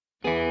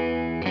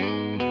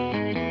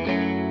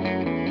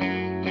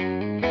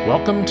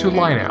Welcome to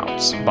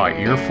Lineouts by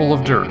Earful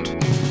of Dirt,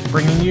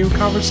 bringing you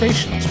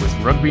conversations with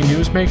rugby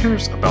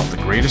newsmakers about the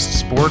greatest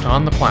sport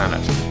on the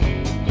planet.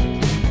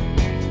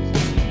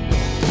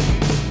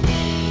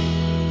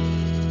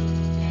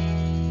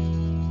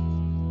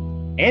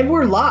 And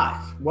we're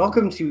live.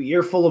 Welcome to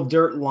Earful of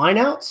Dirt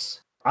Lineouts.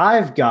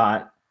 I've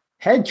got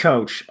head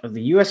coach of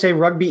the USA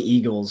Rugby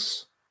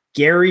Eagles,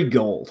 Gary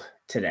Gold,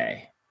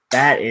 today.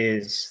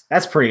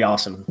 That's pretty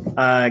awesome.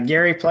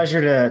 Gary,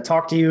 pleasure to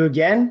talk to you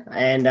again.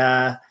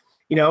 And,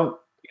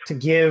 to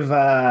give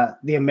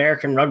the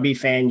American rugby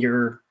fan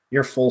your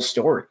full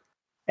story.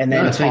 And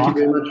then thank you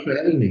very much for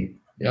having me.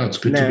 Yeah, it's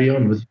good to be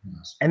on with you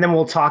guys. And then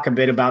we'll talk a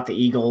bit about the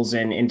Eagles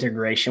and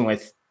integration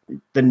with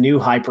the new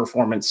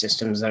high-performance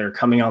systems that are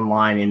coming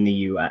online in the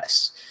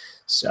U.S.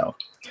 So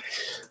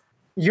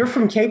you're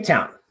from Cape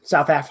Town,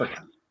 South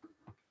Africa.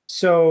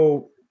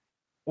 So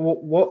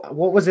what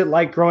was it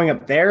like growing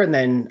up there? And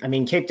then,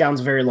 Cape Town's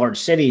a very large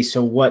city,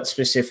 so what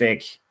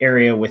specific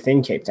area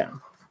within Cape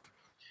Town?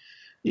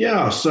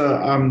 Yeah, so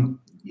I'm,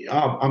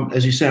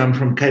 as you say, I'm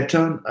from Cape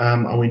Town.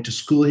 I went to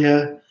school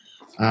here.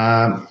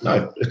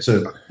 It's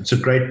a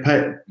great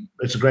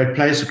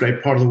place, a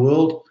great part of the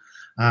world.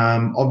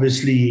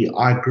 Obviously,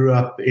 I grew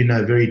up in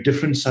a very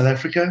different South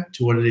Africa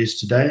to what it is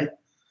today.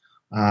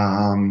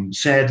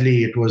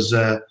 Sadly, it was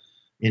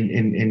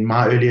in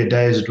my earlier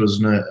days, it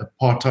was an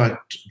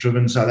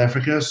apartheid-driven South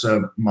Africa.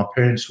 So my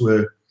parents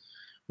were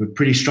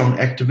pretty strong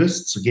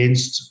activists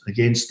against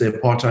the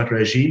apartheid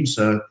regime.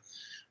 So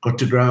got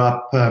to grow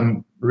up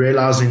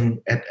realizing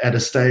at a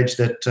stage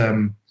that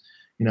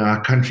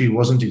our country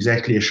wasn't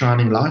exactly a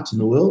shining light in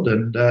the world,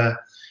 and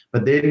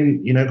but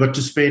then got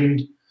to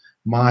spend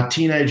my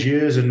teenage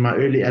years and my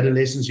early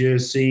adolescence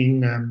years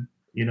seeing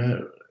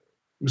Mr.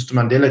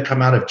 Mandela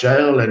come out of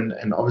jail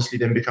and obviously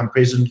then become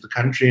president of the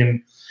country,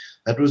 and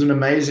that was an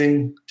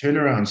amazing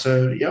turnaround.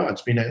 So yeah,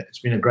 it's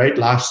been a great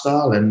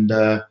lifestyle, and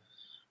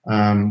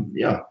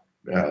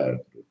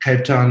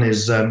Cape Town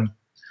is.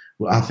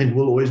 I think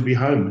we'll always be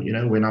home.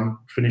 When I'm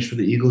finished with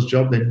the Eagles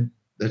job, then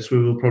that's where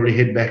we'll probably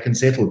head back and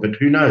settle. But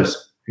who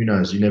knows? Who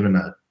knows? You never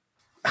know.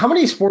 How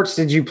many sports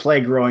did you play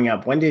growing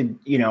up? When did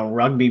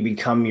rugby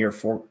become your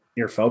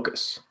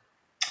focus?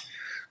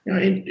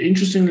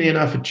 Interestingly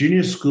enough, at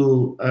junior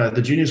school,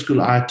 the junior school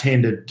I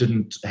attended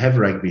didn't have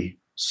rugby.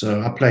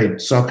 So I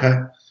played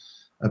soccer.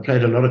 I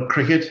played a lot of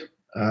cricket.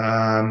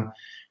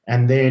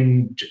 And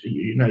then,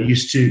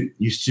 used to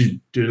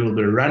do a little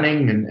bit of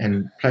running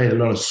and played a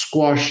lot of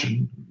squash.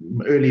 And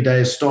early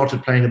days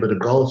started playing a bit of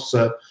golf.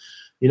 So,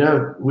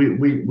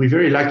 we're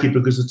very lucky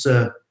because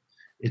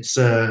it's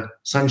a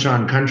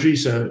sunshine country.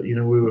 So, we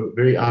were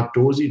very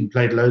outdoorsy and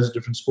played loads of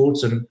different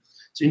sports. And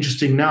it's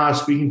interesting now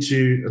speaking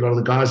to a lot of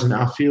the guys in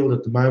our field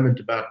at the moment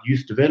about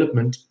youth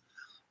development.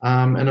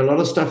 And a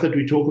lot of stuff that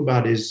we talk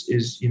about is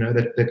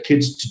that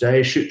kids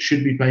today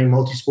should be playing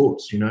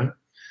multi-sports,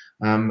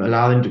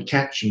 allow them to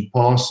catch and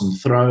pass and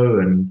throw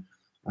and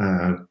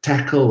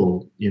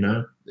tackle,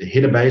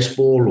 hit a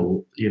baseball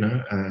or,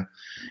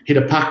 hit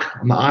a puck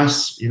on the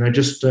ice,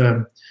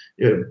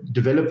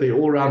 develop their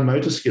all-round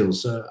motor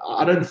skills. So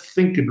I don't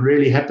think it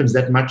really happens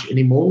that much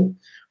anymore.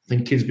 I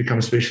think kids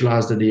become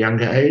specialized at a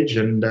younger age.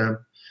 And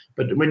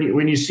but when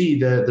you see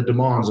the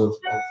demands of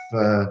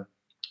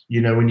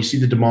when you see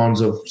the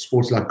demands of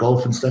sports like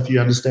golf and stuff, you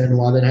understand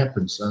why that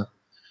happens. So,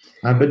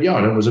 but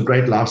yeah, it was a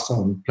great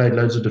lifestyle. We played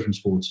loads of different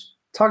sports.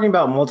 Talking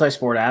about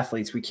multi-sport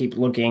athletes, we keep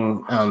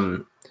looking,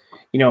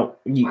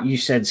 you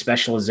said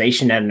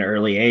specialization at an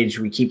early age.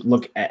 We keep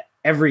look at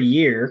every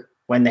year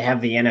when they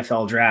have the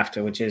NFL draft,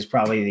 which is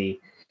probably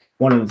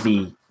one of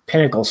the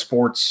pinnacle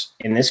sports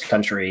in this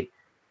country,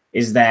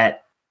 is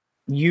that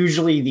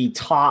usually the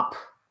top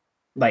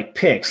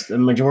picks, the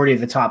majority of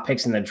the top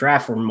picks in the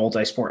draft were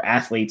multi-sport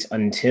athletes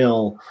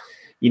until,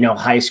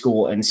 high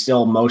school. And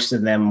still most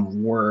of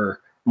them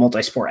were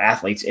multi-sport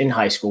athletes in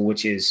high school,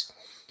 which is,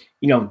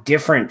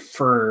 different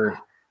for,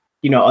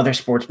 other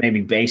sports,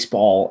 maybe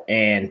baseball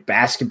and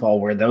basketball,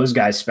 where those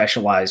guys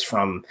specialize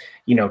from,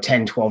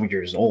 10, 12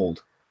 years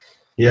old.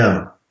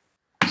 Yeah.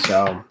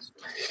 So.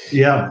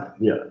 Yeah.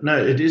 No,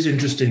 it is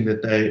interesting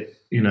that they,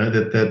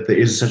 that there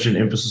is such an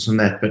emphasis on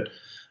that. But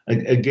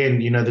again,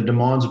 the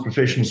demands of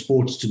professional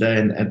sports today,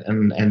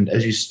 and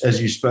as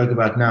you spoke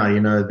about now,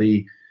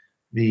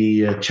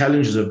 the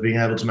challenges of being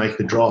able to make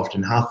the draft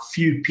and how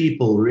few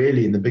people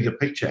really in the bigger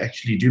picture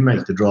actually do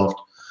make the draft.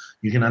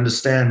 You can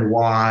understand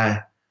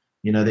why,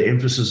 the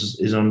emphasis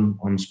is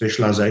on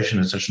specialization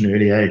at such an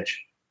early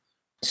age.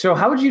 So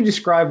how would you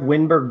describe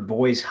Wynberg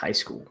Boys High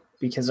School?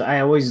 Because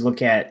I always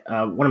look at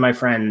one of my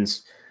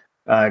friends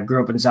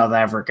grew up in South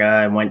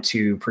Africa and went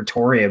to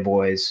Pretoria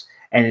Boys,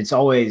 and it's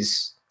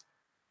always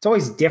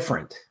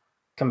different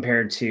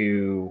compared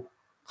to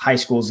high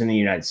schools in the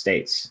United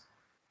States.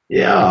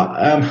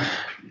 Yeah.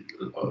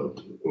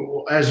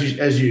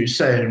 As you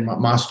say,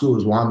 my school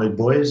is Wynberg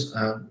Boys,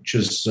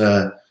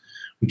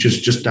 which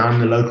is just down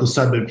the local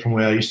suburb from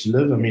where I used to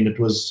live. It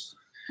was,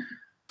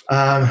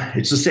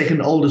 it's the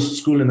second oldest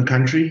school in the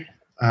country.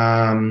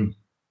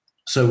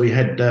 So we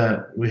had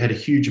a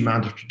huge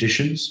amount of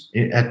traditions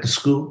at the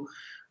school.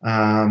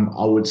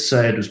 I would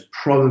say it was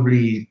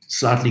probably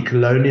slightly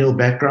colonial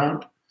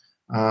background.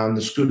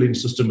 The schooling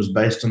system was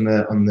based on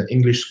the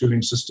English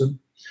schooling system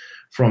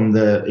from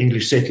the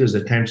English settlers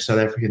that came to South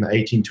Africa in the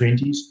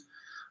 1820s.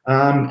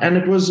 And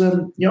it was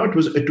a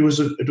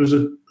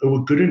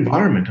good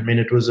environment. I mean,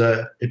 it was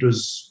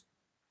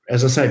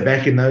as I say,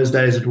 back in those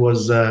days, it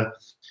was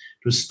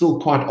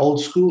still quite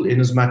old school in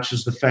as much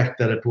as the fact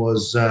that it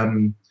was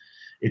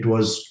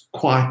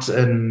quite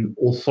an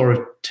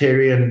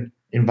authoritarian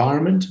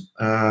environment.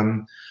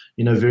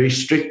 Very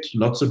strict,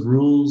 lots of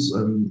rules,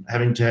 and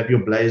having to have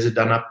your blazer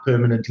done up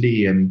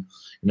permanently, and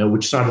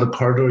which side of the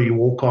corridor you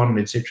walk on,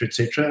 etc.,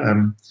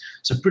 etc.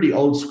 So pretty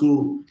old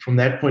school from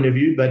that point of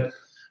view, but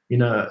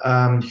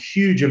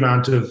huge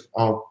amount of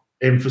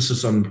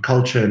emphasis on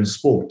culture and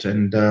sport.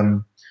 And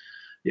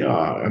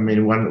I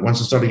mean,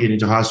 once I started getting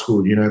into high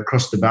school,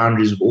 across the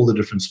boundaries of all the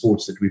different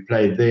sports that we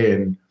played there,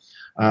 and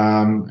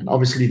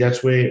obviously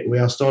that's where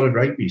I started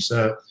rugby.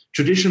 So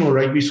traditional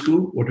rugby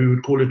school, what we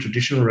would call a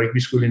traditional rugby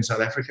school in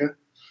South Africa,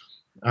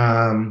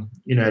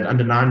 at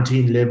under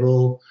 19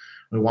 level,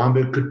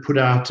 Wynberg could put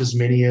out as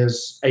many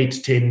as 8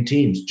 to 10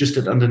 teams just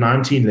at under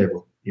 19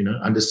 level.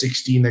 Under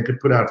 16 they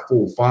could put out 4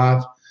 or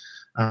 5,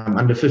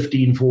 under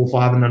 15 4 or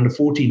 5, and under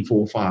 14 4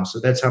 or 5. So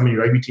that's how many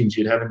rugby teams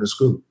you'd have in the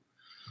school.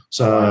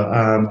 So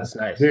that's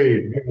nice.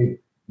 Very, very,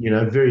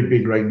 very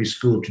big rugby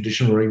school,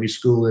 traditional rugby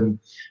school, and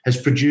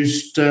has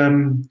produced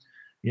a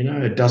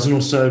dozen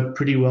or so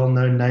pretty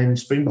well-known named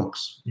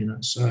Springboks.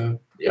 So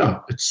yeah,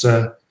 it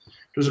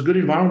was a good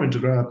environment to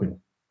grow up in.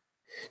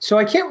 So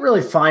I can't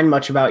really find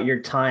much about your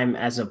time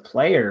as a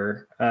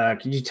player.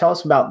 Could you tell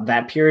us about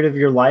that period of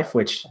your life,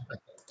 which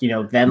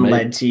then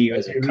led to you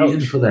as a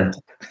coach? For that,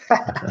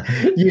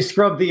 you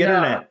scrubbed the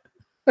internet.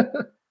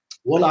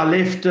 Well, I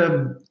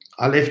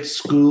left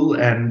school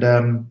and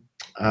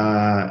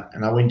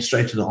I went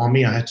straight to the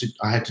army. I had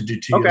to do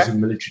 2 years of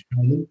military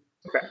training.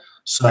 Okay.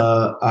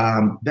 So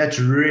that's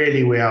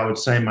really where I would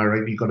say my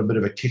rugby got a bit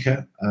of a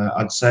kicker.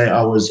 I'd say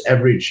I was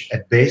average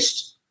at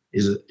best.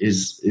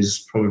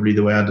 Is probably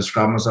the way I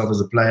describe myself as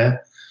a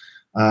player,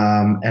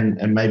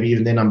 and maybe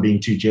even then I'm being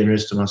too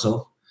generous to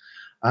myself.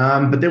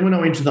 But then when I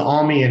went to the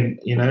army and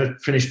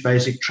finished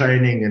basic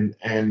training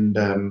and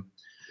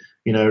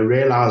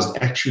realized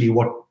actually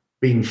what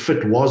being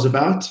fit was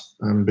about,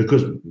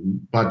 because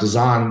by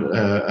design,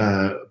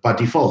 by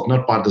default,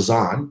 not by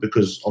design,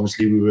 because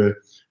obviously we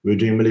were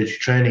doing military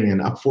training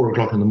and up 4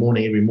 o'clock in the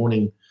morning every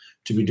morning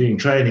to be doing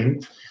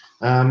training.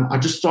 I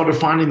just started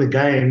finding the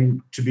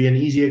game to be an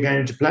easier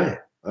game to play.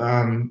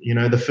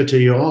 The fitter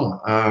you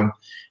are,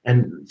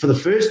 and for the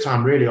first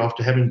time, really,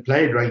 after having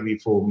played rugby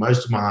for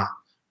most of my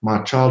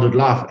childhood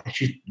life, I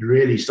actually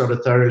really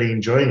started thoroughly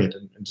enjoying it,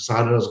 and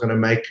decided I was going to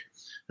make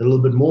a little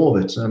bit more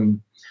of it.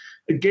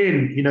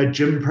 Again,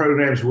 gym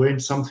programs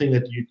weren't something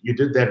that you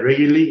did that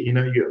regularly.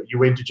 You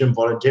went to gym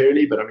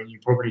voluntarily, but I mean, you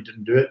probably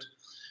didn't do it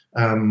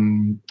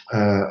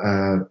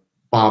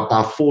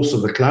by force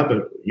of the club.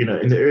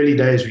 In the early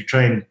days, we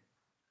trained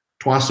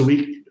twice a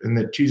week, in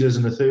the Tuesdays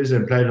and the Thursday,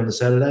 and played on the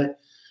Saturday.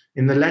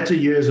 In the latter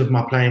years of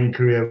my playing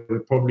career, we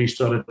probably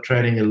started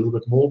training a little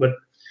bit more, but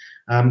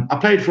I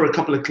played for a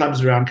couple of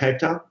clubs around Cape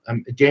Town.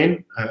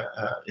 Again,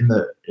 in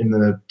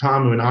the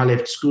time when I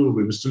left school,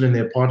 we were still in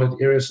the apartheid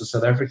era, so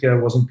South Africa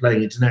wasn't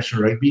playing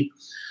international rugby.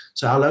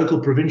 So our local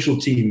provincial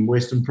team,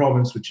 Western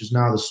Province, which is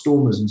now the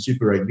Stormers in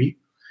Super Rugby,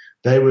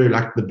 they were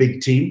like the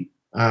big team.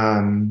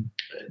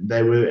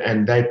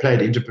 They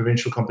played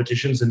interprovincial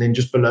competitions, and then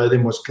just below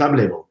them was club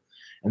level.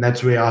 And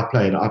that's where I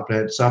played. I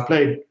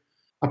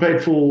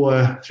played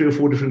for 3 or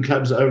 4 different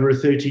clubs over a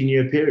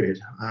 13-year period.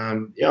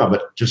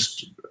 But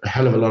just a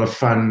hell of a lot of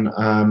fun.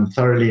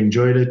 Thoroughly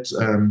enjoyed it.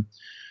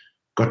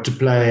 Got to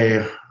play,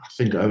 I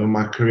think, over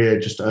my career,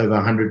 just over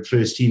 100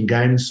 first-team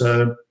games.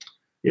 So,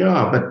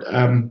 but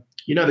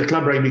the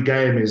club rugby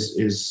game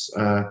is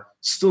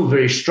still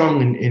very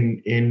strong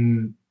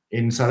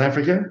in South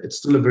Africa. It's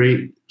still a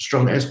very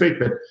strong aspect,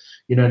 but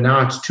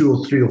now it's 2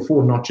 or 3 or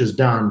 4 notches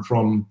down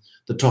from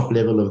the top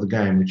level of the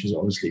game, which is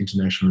obviously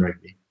international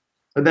rugby.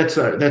 But that's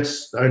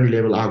the only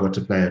level I got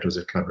to play at, was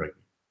at club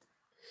rugby.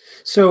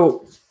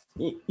 So,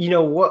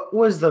 what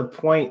was the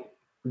point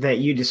that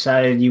you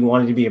decided you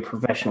wanted to be a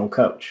professional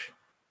coach?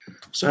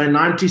 So in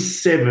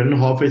 '97,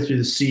 halfway through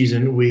the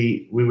season,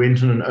 we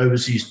went on an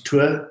overseas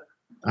tour.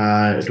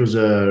 It was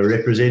a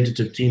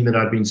representative team that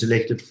I'd been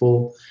selected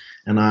for,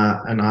 and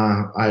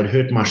I had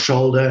hurt my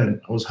shoulder, and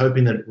I was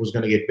hoping that it was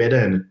going to get better,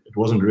 and it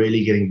wasn't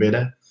really getting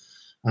better.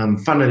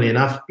 Funnily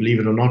enough, believe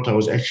it or not, I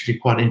was actually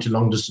quite into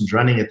long distance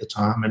running at the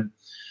time, and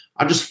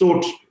I just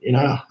thought,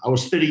 I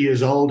was 30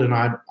 years old, and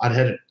I'd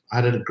had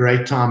a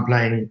great time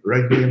playing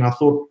rugby, and I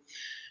thought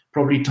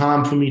probably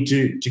time for me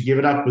to give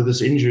it up with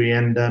this injury.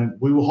 And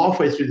we were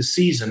halfway through the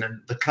season,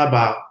 and the club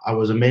I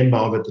was a member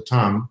of at the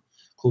time,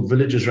 called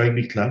Villages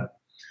Rugby Club,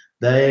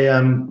 they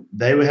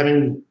were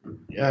having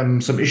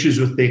some issues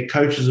with their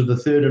coaches of the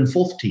 3rd and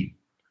 4th team.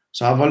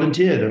 So I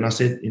volunteered, and I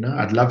said,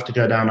 I'd love to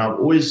go down. I've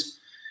always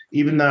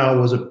even though I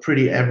was a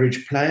pretty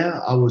average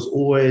player, I was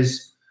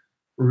always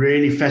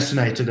really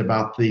fascinated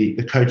about the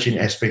coaching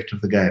aspect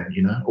of the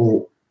game,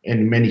 or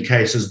in many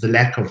cases, the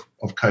lack of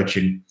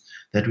coaching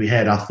that we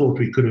had. I thought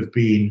we could have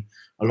been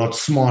a lot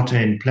smarter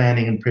in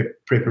planning and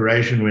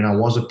preparation when I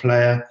was a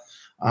player.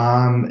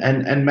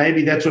 And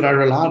maybe that's what I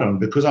relied on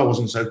because I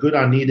wasn't so good.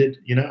 I needed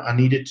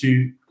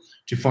to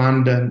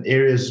find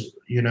areas,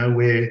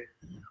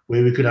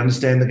 where we could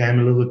understand the game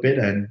a little bit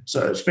better. And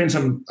so I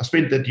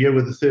spent that year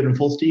with the third and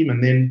fourth team,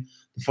 and then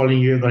the following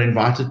year got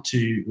invited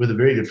with a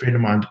very good friend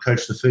of mine to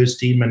coach the first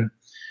team. And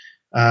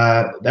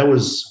that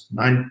was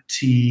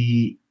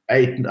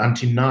 98,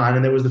 99,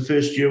 and that was the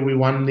first year we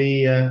won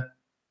the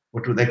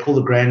what they call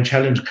the Grand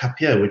Challenge Cup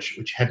here, which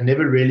had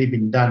never really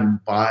been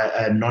done by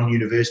a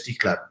non-university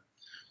club.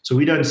 So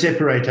we don't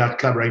separate our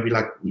club rugby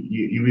like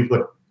we've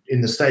got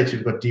in the States.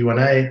 We've got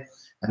D1A,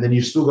 and then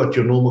you've still got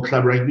your normal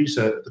club rugby.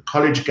 So the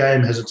college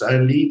game has its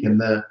own league, and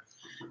the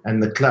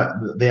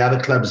other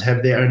clubs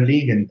have their own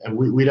league, and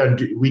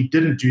we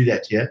didn't do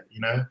that here.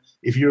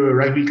 If you're a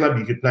rugby club,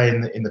 you could play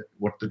in the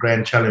what the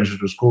Grand Challenge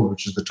it was called,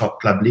 which is the top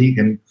club league.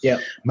 And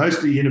most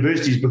of the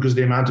universities, because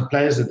the amount of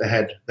players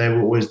that they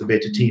were always the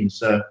better team.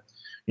 So,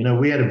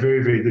 we had a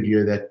very, very good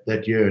year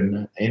that year,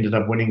 and ended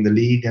up winning the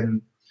league.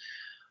 And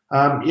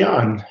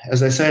and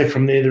as I say,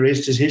 from there the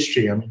rest is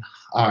history. I mean,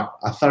 I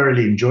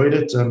thoroughly enjoyed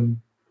it. And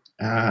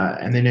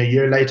then a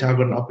year later, I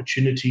got an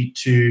opportunity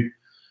to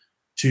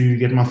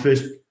get my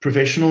first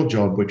professional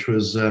job, which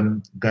was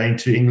going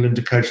to England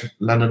to coach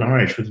London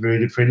Irish with a very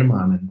good friend of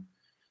mine. And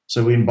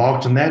so we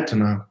embarked on that,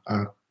 and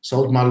I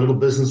sold my little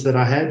business that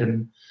I had,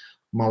 and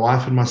my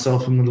wife and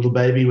myself and the little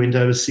baby went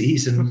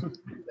overseas, and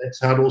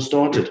that's how it all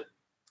started.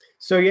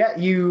 So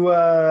you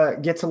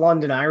get to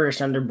London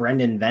Irish under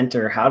Brendan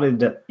Venter. How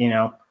did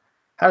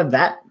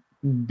that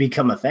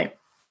become a thing?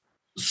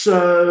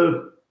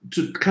 So,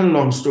 to cut a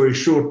long story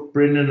short,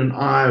 Brendan and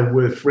I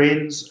were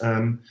friends.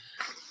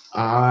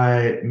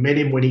 I met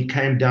him when he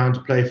came down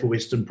to play for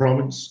Western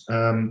Province.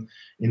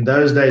 In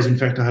those days, in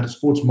fact, I had a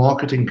sports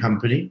marketing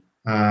company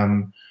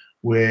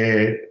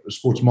where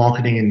sports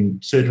marketing,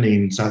 certainly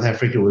in South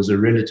Africa, was a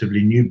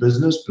relatively new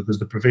business because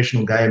the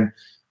professional game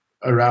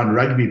around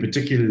rugby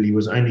particularly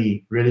was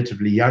only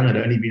relatively young. It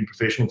had only been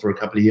professional for a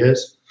couple of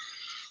years.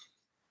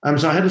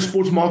 So I had a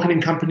sports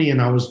marketing company,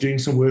 and I was doing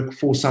some work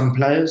for some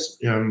players.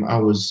 I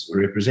was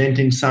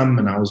representing some,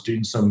 and I was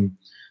doing some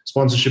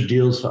sponsorship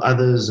deals for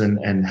others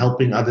and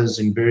helping others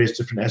in various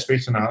different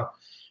aspects. And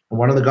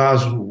one of the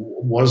guys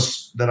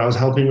that I was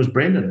helping was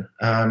Brendan.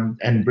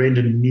 And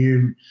Brendan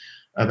knew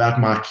about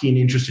my keen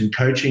interest in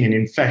coaching. And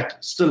in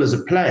fact, still as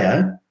a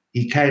player,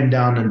 he came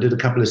down and did a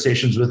couple of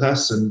sessions with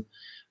us and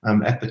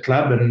at the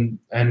club.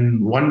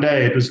 And one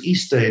day, it was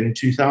Easter in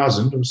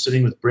 2000, I was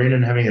sitting with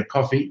Brendan having a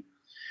coffee.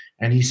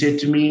 And he said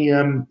to me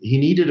he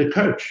needed a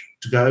coach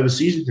to go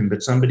overseas with him,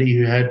 but somebody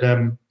who had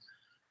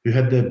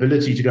the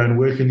ability to go and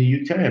work in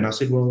the UK. And I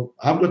said, well,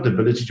 I've got the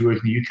ability to work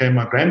in the UK.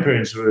 My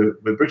grandparents were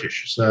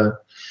British. So,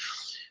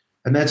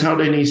 and that's how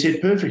then he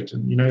said, perfect.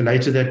 And,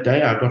 later that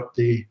day, I got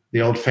the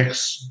old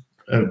fax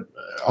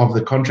of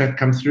the contract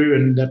come through,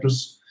 and that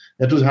was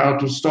how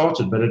it was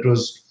started. But it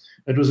was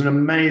an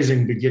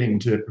amazing beginning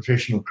to a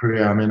professional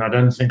career. I mean, I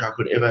don't think I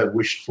could ever have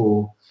wished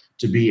to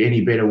be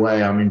any better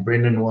way. I mean,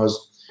 Brendan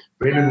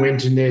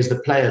went in there as the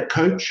player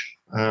coach.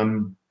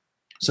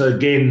 So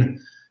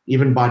again,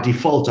 even by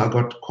default, I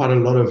got quite a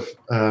lot of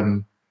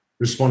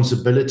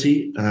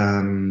responsibility,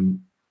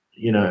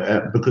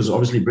 because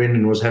obviously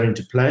Brendan was having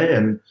to play.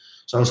 And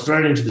so I was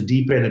thrown into the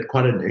deep end at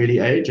quite an early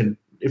age. And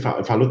if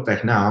I look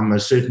back now, I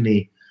most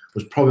certainly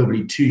was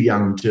probably too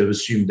young to have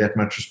assumed that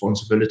much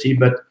responsibility.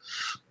 But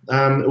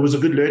it was a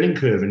good learning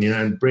curve.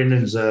 And,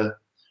 Brendan's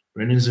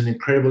an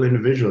incredible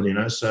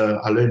individual, so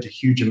I learned a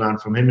huge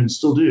amount from him and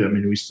still do. I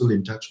mean, we're still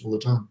in touch all the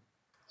time.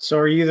 So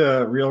are you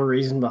the real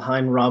reason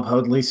behind Rob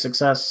Hoadley's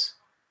success?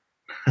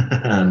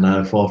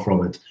 No, far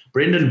from it.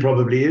 Brendan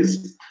probably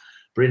is,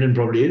 but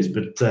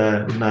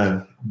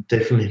no,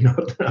 definitely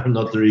not. I'm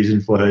not the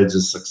reason for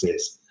Hoad's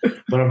success.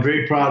 But I'm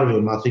very proud of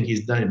him. I think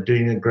he's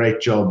doing a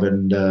great job.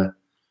 And,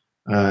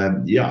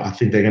 I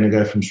think they're going to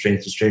go from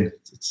strength to strength.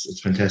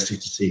 It's fantastic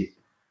to see.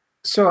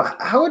 So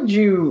how would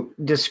you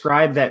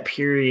describe that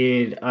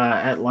period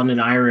at London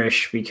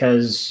Irish?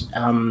 Because,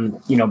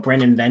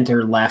 Brendan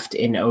Venter left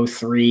in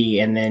 2003,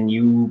 and then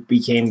you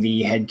became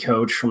the head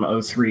coach from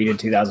 2003 to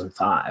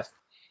 2005.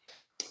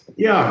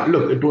 Yeah,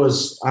 look, it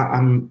was,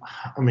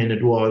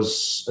 it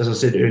was, as I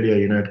said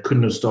earlier, it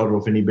couldn't have started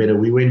off any better.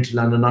 We went to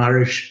London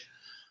Irish.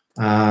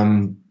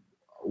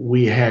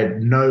 We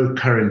had no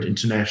current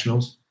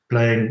internationals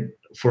playing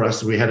for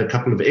us. We had a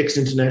couple of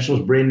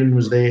ex-internationals. Brendan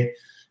was there.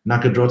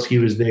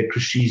 Nakadrotsky was there,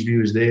 Chris Sheesby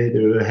was there,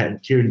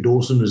 Kieran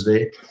Dawson was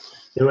there.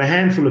 There were a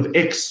handful of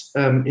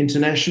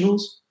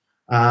ex-internationals,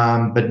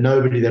 but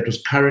nobody that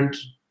was current.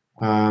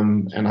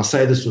 And I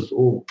say this with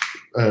all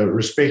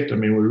respect. I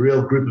mean, we're a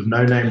real group of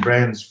no-name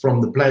brands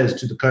from the players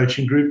to the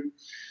coaching group.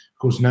 Of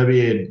course,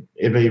 nobody had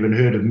ever even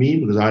heard of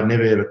me because I'd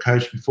never ever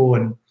coached before.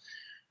 And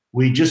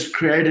we just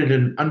created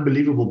an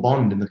unbelievable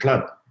bond in the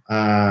club.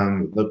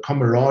 the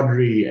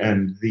camaraderie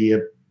and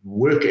the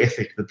work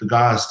ethic that the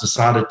guys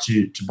decided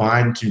to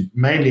buy into,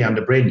 mainly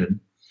under Brendan,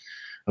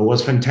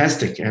 was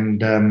fantastic.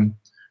 And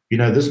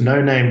this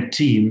no-name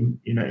team,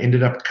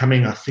 ended up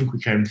coming. I think we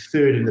came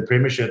third in the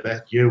Premiership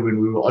that year when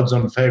we were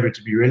odds-on favourite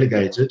to be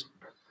relegated.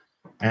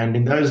 And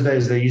in those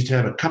days, they used to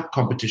have a cup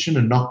competition,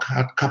 a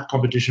knockout cup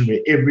competition,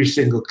 where every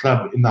single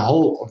club in the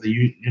whole of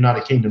the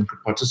United Kingdom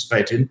could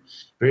participate in,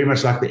 very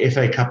much like the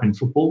FA Cup in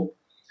football.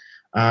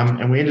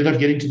 And we ended up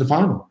getting to the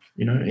final.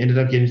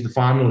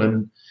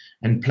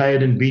 And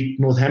played and beat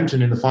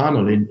Northampton in the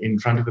final in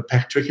front of a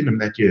packed Twickenham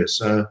that year.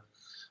 So,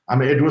 I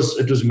mean, it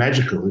was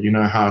magical,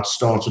 how it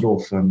started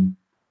off.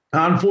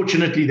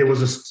 Unfortunately, there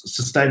was a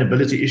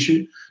sustainability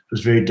issue. It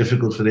was very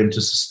difficult for them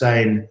to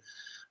sustain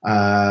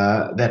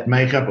that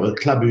makeup, or a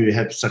club who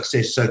had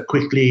success so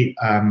quickly.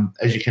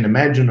 As you can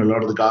imagine, a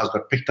lot of the guys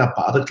got picked up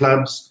by other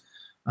clubs.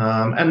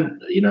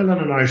 And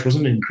London Irish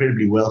wasn't an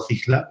incredibly wealthy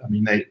club. I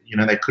mean, they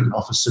couldn't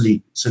offer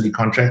silly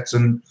contracts.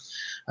 And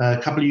a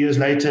couple of years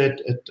later,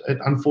 it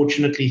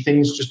unfortunately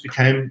things just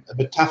became a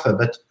bit tougher.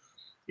 But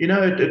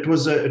it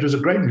was a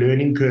great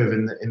learning curve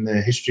in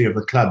the history of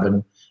the club.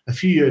 And a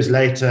few years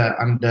later,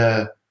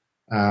 under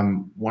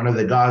one of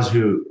the guys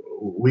who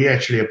we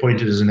actually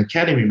appointed as an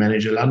academy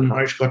manager, London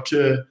Irish got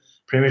to a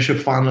Premiership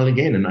final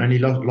again and only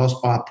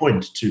lost by a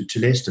point to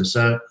Leicester.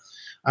 So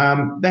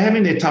they're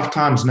having their tough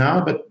times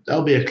now, but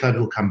they'll be a club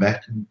who'll come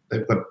back. And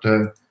they've got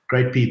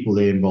great people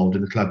there involved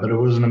in the club. But it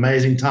was an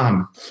amazing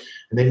time.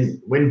 And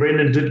then when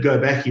Brendan did go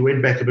back, he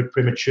went back a bit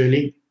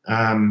prematurely.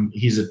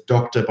 He's a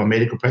doctor by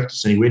medical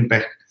practice, and he went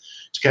back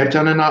to Cape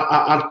Town. And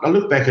I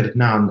look back at it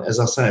now, and as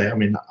I say, I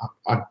mean,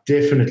 I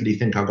definitely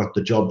think I got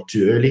the job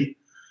too early.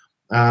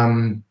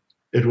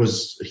 It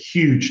was a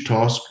huge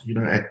task,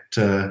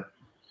 at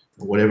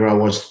whatever I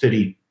was,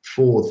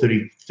 34,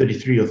 30,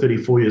 33 or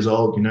 34 years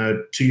old,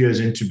 2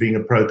 years into being a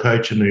pro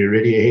coach and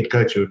already a head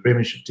coach of a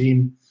Premiership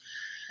team.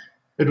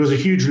 It was a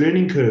huge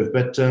learning curve,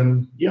 but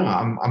I'm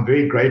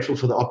very grateful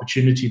for the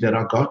opportunity that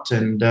I got,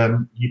 and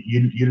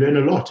you learn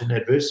a lot in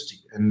adversity,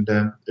 and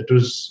it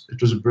was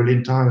a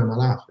brilliant time in my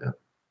life. Yeah.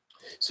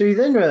 So you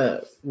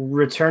then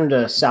returned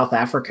to South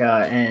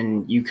Africa,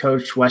 and you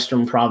coached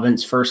Western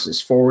Province first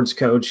as forwards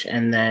coach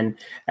and then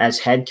as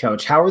head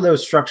coach. How are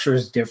those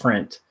structures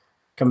different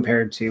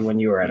compared to when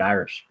you were at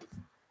Irish?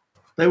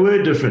 They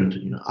were different.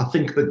 I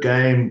think the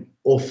game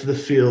off the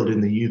field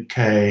in the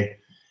UK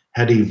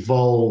had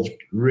evolved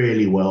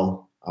really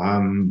well.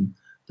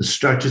 The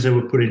structures that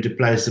were put into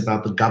place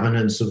about the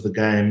governance of the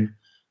game,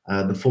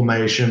 the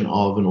formation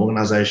of an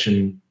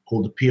organisation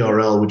called the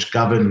PRL, which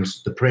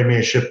governs the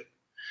Premiership,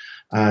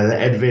 the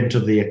advent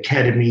of the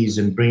academies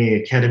and bringing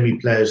academy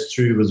players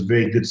through was a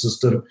very good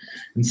system,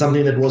 and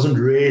something that wasn't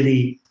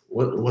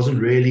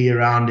really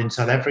around in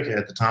South Africa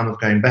at the time of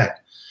going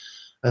back.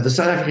 The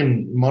South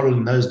African model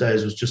in those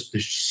days was just,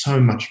 there's so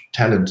much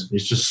talent.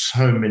 There's just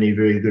so many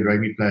very good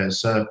rugby players.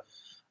 So,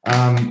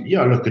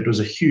 look, it was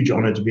a huge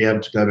honour to be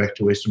able to go back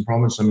to Western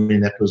Province. I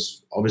mean, that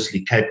was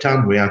obviously Cape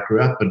Town, where I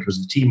grew up. It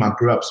was the team I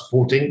grew up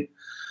supporting.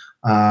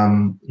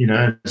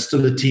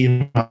 Still a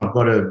team I've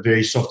got a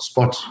very soft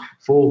spot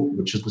for,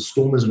 which is the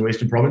Stormers in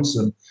Western Province.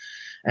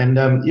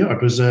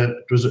 It was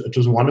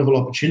a wonderful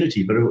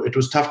opportunity, but it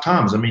was tough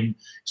times. I mean,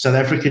 South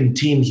African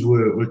teams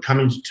were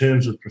coming to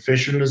terms with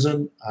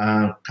professionalism,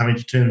 coming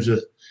to terms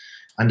with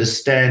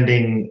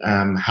understanding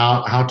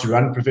how to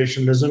run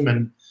professionalism,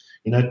 and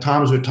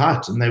times were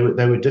tight and they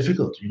were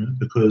difficult,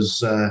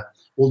 because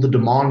all the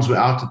demands were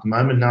out at the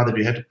moment now that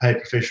we had to pay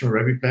professional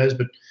rugby players,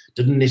 but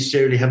didn't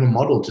necessarily have a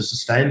model to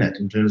sustain that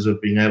in terms of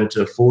being able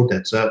to afford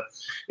that. So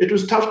it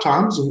was tough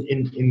times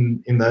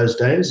in those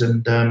days,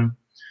 and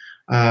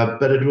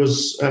but it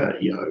was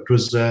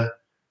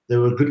there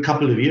were a good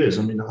couple of years.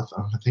 I mean,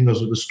 I think I was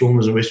with the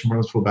Stormers in Western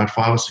Province for about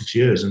 5 or 6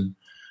 years, and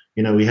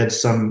we had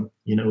some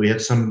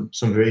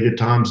very good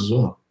times as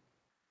well.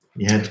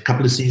 We had a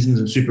couple of seasons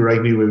in Super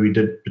Rugby where we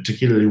did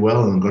particularly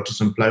well and got to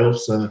some playoffs.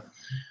 So,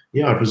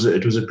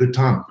 it was a good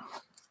time.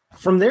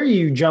 From there,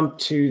 you jumped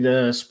to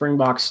the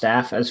Springbok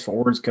staff as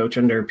forwards coach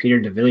under Peter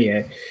de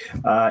Villiers.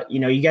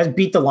 You guys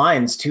beat the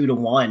Lions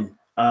 2-1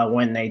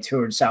 when they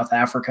toured South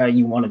Africa.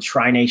 You won a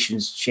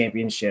Tri-Nations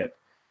championship.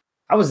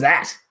 How was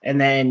that? And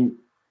then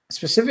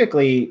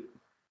specifically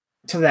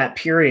to that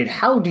period,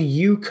 how do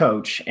you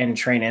coach and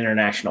train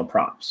international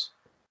props?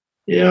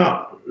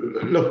 Yeah,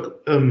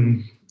 look,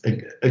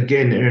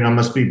 again, Aaron, I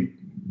must be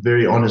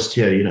very honest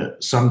here.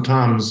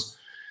 Sometimes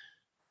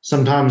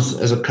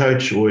as a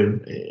coach or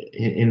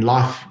in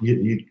life,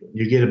 you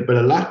get a bit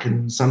of luck,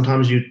 and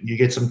sometimes you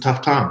get some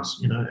tough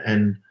times,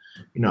 and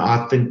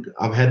I think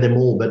I've had them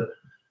all. But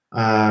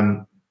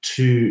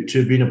to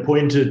have been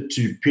appointed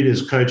to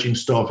Peter's coaching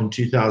staff in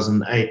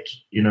 2008,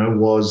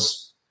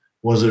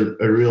 was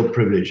a real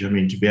privilege. I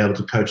mean, to be able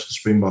to coach the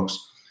Springboks.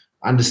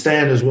 I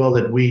understand as well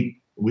that we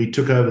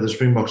took over the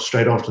Springboks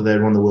straight after they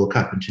won the World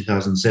Cup in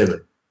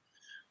 2007.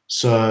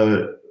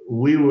 So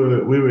we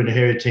were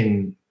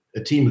inheriting a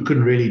team who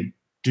couldn't really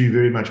do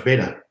very much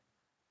better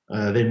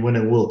than win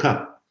a World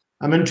Cup.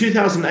 In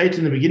 2008,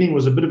 in the beginning,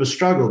 was a bit of a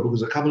struggle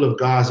because a couple of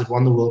guys that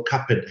won the World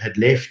Cup had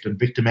left, and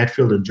Victor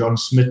Matfield and John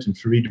Smith and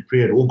Farid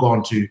Dupree had all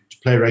gone to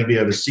play rugby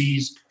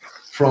overseas,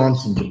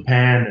 France and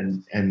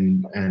Japan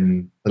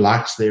and the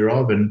likes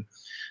thereof. And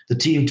the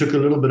team took a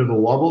little bit of a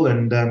wobble.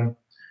 And,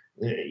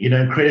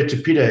 credit to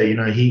Peter,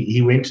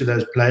 he went to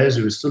those players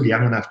who were still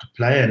young enough to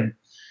play, and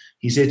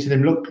he said to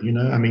them, look,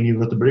 you've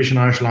got the British and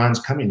Irish Lions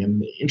coming.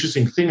 And the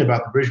interesting thing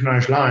about the British and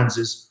Irish Lions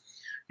is,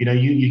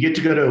 you get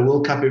to go to a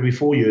World Cup every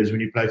 4 years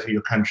when you play for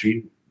your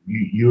country.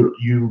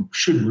 You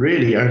should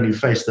really only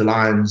face the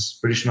Lions,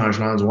 British and Irish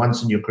Lions,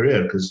 once in your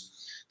career, because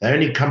they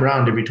only come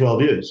around every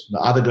 12 years. They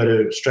either go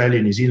to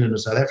Australia, New Zealand, or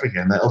South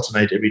Africa, and they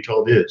alternate every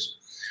 12 years.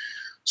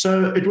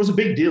 So it was a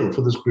big deal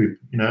for this group,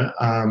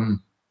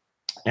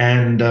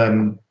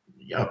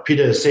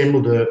 Peter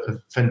assembled a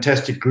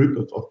fantastic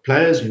group of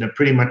players,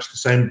 pretty much the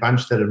same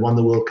bunch that had won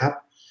the World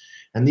Cup.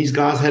 And these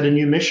guys had a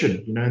new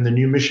mission, and the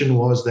new mission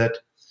was that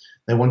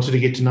they wanted to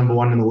get to number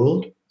one in the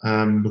world,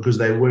 because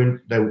they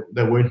weren't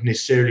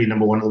necessarily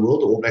number one in the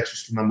world. The All Blacks were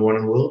still number one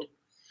in the world.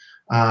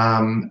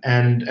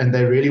 And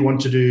they really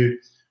wanted to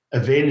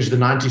avenge the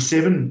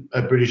 97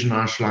 British and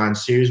Irish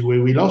Lions series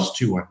where we lost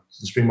 2-1.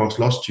 The Springboks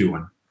lost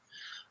 2-1.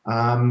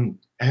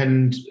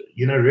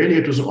 Really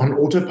it was on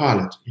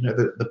autopilot.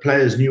 The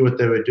players knew what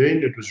they were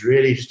doing. It was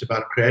really just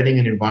about creating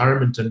an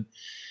environment and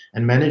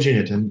managing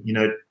it. And,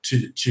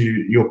 to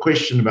your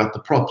question about the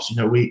props,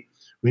 we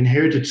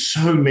inherited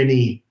so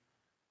many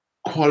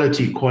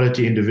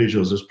quality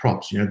individuals as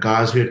props,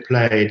 guys who had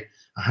played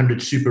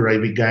 100 Super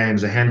Rugby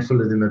games, a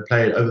handful of them had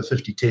played over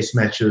 50 test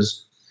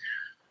matches.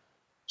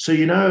 So,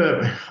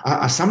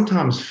 I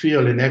sometimes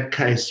feel in that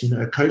case,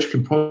 a coach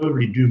can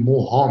probably do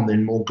more harm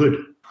than more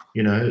good,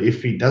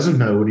 if he doesn't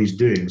know what he's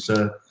doing.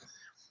 So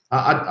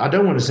I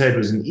don't want to say it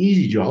was an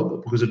easy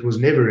job, because it was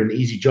never an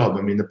easy job.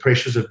 I mean, the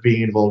pressures of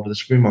being involved with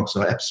the Springboks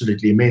are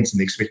absolutely immense and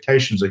the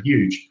expectations are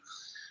huge.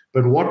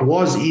 But what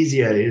was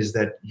easier is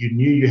that you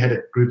knew you had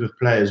a group of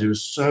players who were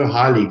so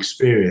highly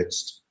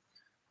experienced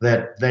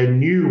that they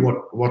knew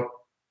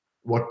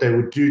what they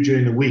would do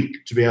during the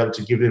week to be able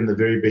to give them the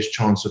very best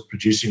chance of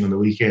producing on the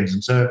weekends.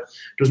 And so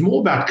it was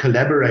more about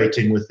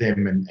collaborating with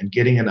them and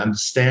getting an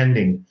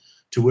understanding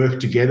to work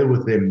together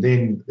with them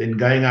than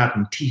going out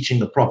and teaching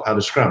the prop how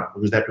to scrum,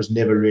 because that was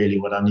never really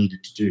what I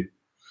needed to do.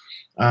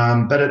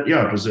 But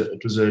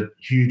it was a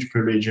huge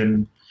privilege.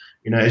 And,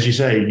 as you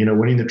say,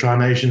 winning the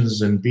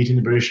Tri-Nations and beating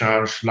the British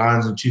Irish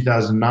Lions in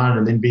 2009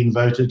 and then being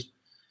voted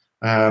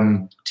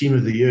Team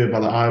of the Year by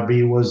the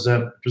IRB was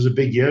a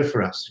big year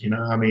for us.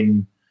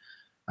 The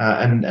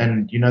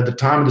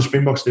time of the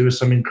Springboks, there were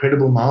some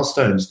incredible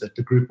milestones that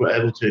the group were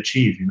able to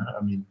achieve.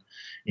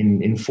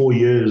 In 4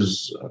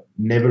 years,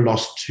 never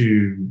lost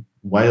to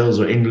Wales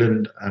or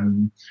England.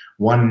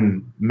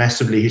 One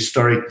massively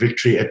historic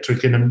victory at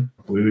Twickenham,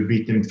 where we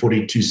beat them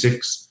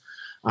 42-6.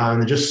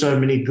 And there are just so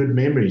many good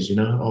memories,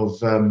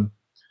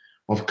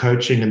 of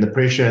coaching and the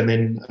pressure, and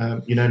then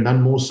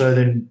none more so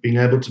than being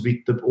able to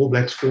beat the All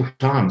Blacks 4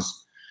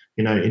 times,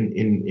 in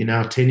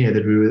our tenure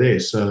that we were there.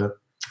 So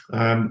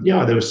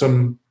there were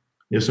some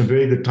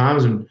very good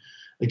times, and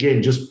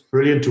again, just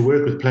brilliant to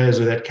work with players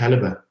of that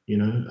caliber.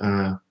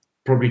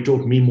 Probably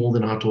taught me more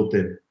than I taught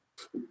them.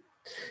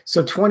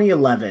 So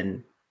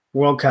 2011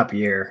 World Cup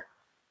year,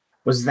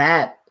 was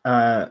that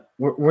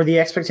were the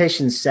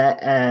expectations set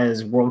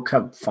as World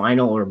Cup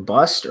final or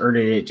bust, or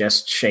did it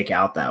just shake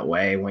out that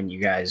way when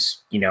you guys,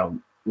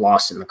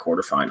 lost in the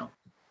quarterfinal?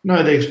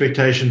 No, the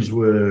expectations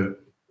were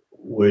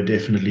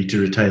definitely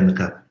to retain the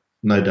cup.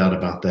 No doubt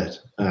about that.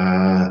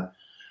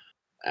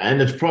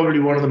 And it's probably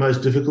one of the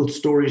most difficult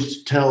stories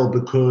to tell,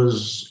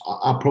 because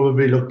I'll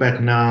probably look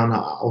back now and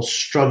I'll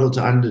struggle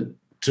to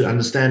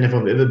understand if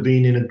I've ever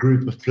been in a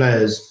group of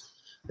players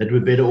that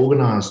were better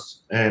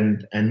organized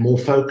and more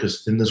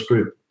focused than this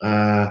group.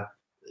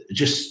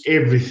 Just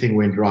everything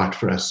went right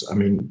for us. I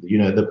mean,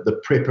 the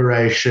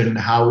preparation,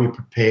 how we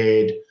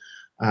prepared.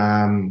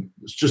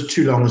 It's just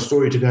too long a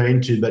story to go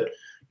into, but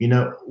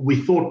we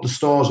thought the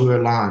stars were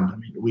aligned. I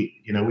mean,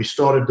 we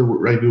started the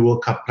Rugby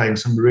World Cup playing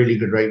some really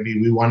good rugby.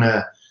 We won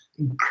an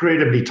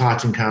incredibly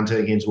tight encounter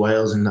against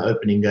Wales in the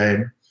opening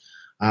game.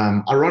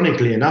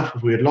 Ironically enough,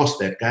 if we had lost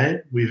that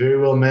game, we very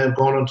well may have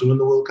gone on to win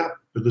the World Cup,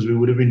 because we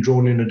would have been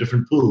drawn in a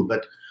different pool.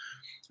 But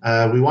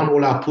we won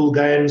all our pool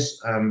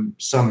games,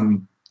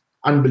 some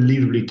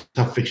unbelievably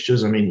tough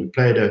fixtures. I mean, we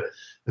played a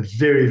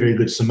very, very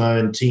good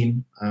Samoan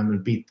team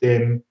and beat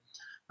them.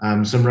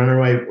 Some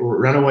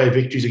runaway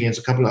victories against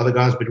a couple of other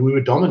guys, but we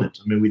were dominant.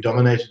 I mean, we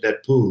dominated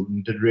that pool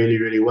and did really,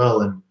 really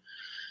well. And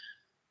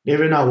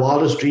never in our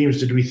wildest dreams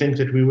did we think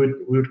that we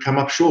would come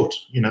up short.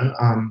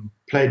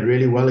 Played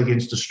really well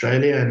against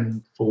Australia,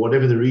 and for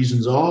whatever the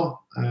reasons are,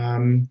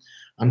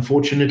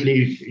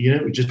 unfortunately,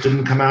 we just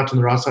didn't come out on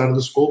the right side of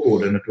the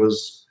scoreboard, and it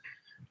was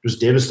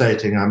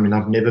devastating. I mean,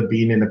 I've never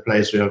been in a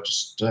place where I've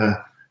just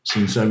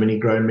seen so many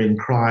grown men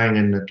crying,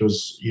 and it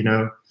was,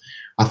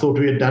 I thought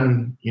we had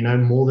done,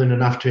 more than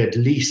enough to at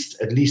least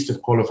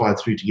have qualified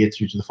through to get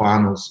through to the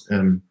finals.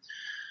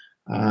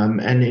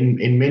 And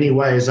in many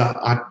ways,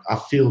 I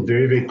feel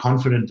very, very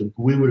confident that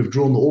we would have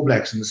drawn the All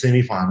Blacks in the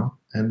semi-final,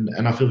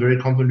 and I feel very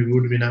confident we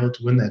would have been able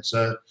to win that.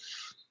 So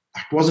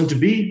it wasn't to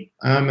be,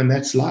 and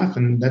that's life,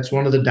 and that's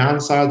one of the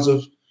downsides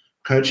of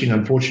coaching.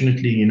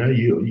 Unfortunately,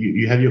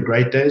 you have your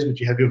great days, but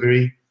you have your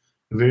very,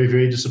 very,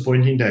 very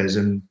disappointing days,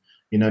 and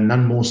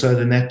none more so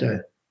than that day.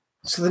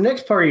 So the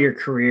next part of your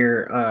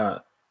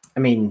career,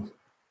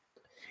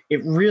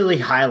 it really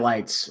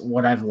highlights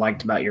what I've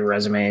liked about your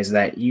resume is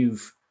that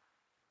you've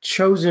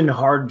chosen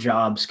hard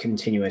jobs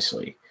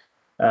continuously.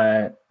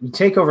 You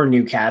take over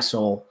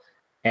Newcastle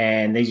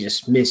and they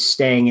just miss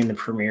staying in the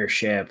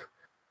Premiership.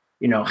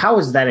 How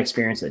was that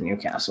experience at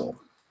Newcastle?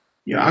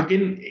 Yeah,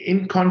 again,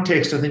 in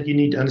context, I think you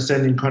need to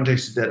understand in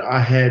context that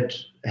I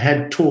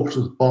had talks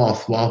with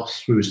Bath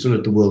whilst we were still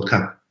at the World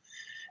Cup.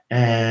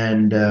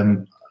 And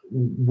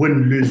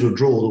win, lose or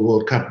draw the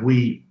World Cup,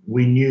 we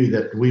knew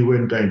that we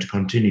weren't going to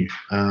continue.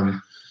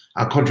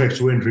 Our contracts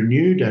weren't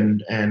renewed,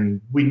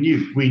 and we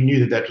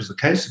knew that was the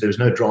case. So there was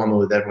no drama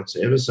with that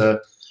whatsoever. So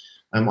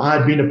I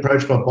had been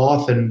approached by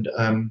Bath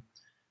and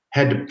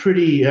had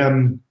pretty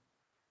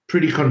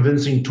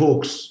convincing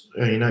talks,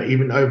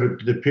 even over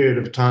the period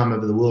of time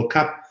over the World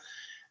Cup,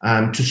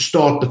 to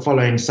start the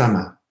following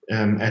summer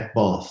at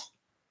Bath.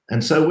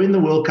 And so when the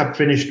World Cup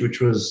finished, which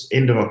was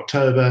end of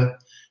October,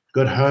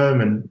 got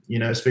home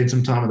and spent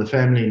some time with the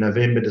family in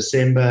November,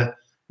 December.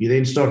 You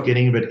then start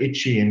getting a bit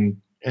itchy and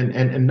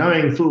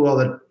knowing full well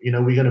that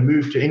we're going to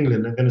move to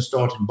England and going to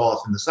start in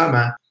Bath in the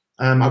summer.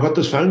 I got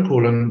this phone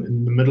call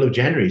in the middle of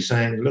January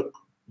saying, look,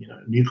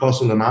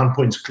 Newcastle are 9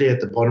 points clear at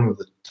the bottom of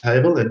the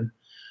table, and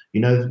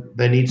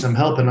they need some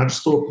help. And I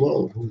just thought,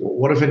 well,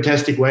 what a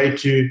fantastic way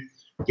to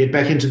get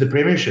back into the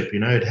Premiership.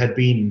 It had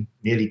been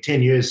nearly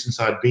 10 years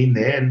since I'd been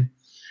there, and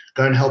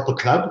go and help a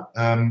club.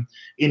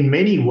 In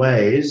many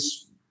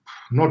ways,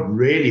 not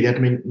really that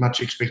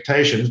much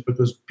expectations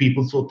because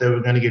people thought they were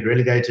going to get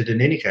relegated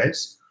in any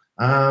case.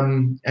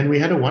 And we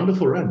had a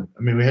wonderful run.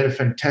 We had a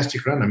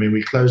fantastic run.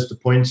 We closed the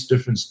points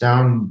difference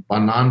down by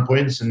 9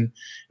 points and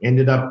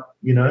ended up,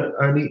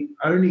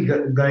 only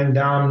going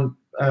down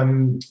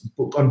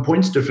on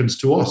points difference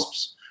to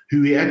Wasps,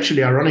 who we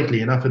actually,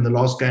 ironically enough, in the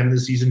last game of the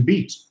season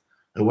beat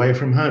away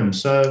from home.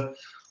 So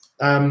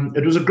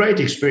it was a great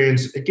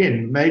experience.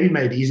 Again, maybe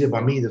made easier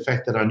by me, the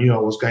fact that I knew I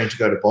was going to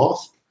go to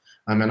Bath.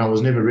 And I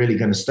was never really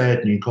going to stay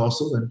at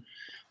Newcastle. And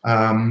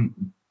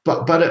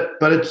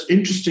but it's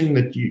interesting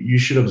that you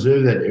should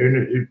observe that,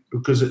 Aaron,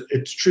 because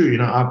it's true.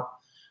 I've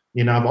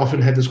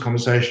often had this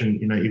conversation.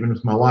 Even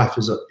with my wife,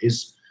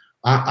 is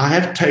I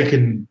have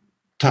taken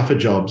tougher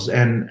jobs,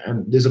 and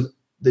there's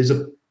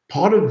a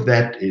part of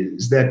that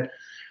is that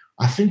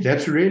I think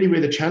that's really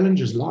where the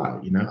challenges lie.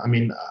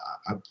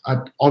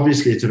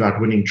 Obviously it's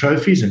about winning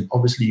trophies, and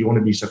obviously you want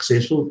to be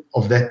successful.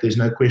 Of that, there's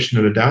no question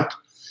of a doubt.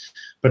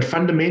 But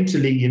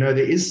fundamentally, there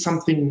is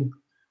something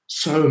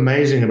so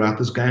amazing about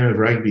this game of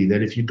rugby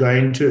that if you go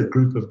into a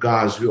group of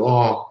guys who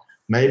are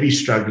maybe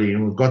struggling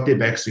and have got their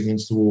backs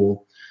against the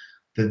wall,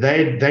 that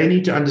they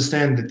need to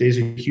understand that there's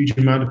a huge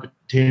amount of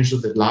potential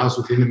that lies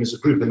within them as a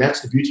group. And that's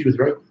the beauty with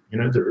rugby.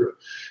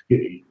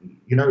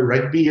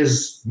 Rugby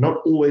is not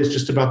always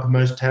just about the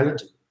most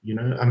talented.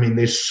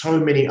 There's so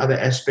many other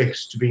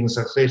aspects to being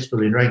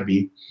successful in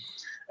rugby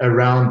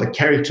around the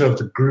character of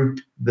the group,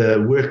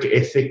 the work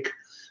ethic,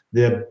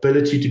 the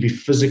ability to be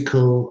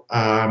physical,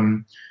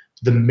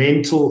 the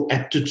mental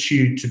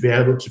aptitude to be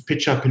able to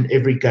pitch up in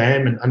every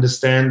game and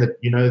understand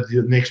that,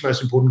 the next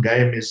important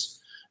game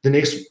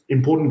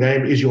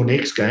is your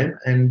next game.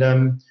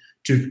 And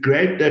to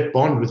create that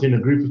bond within a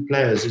group of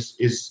players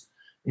is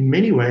in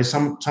many ways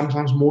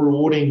sometimes more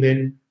rewarding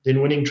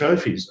than winning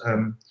trophies,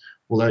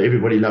 although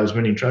everybody loves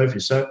winning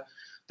trophies. So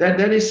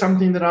that is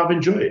something that I've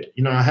enjoyed.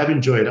 I have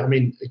enjoyed.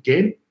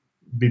 Again,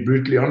 be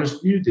brutally honest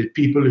with you, there are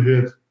people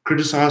who have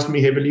criticized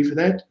me heavily for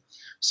that,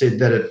 said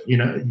that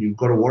you've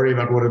got to worry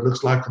about what it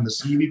looks like on the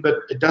CV, but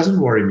it doesn't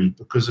worry me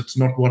because it's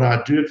not what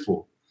I do it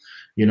for.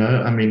 I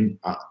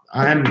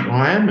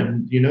am,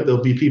 and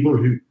there'll be people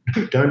who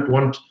don't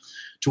want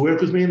to work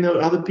with me, and there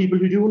are other people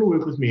who do want to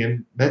work with me,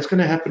 and that's going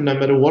to happen no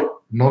matter what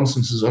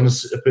nonsense is on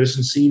a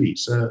person's CV.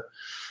 So,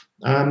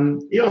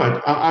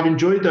 I've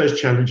enjoyed those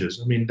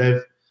challenges.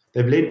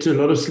 They've led to a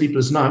lot of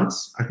sleepless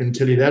nights. I can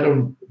tell you that.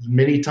 On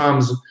many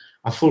times,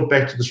 I thought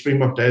back to the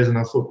Springbok days, and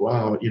I thought,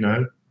 wow,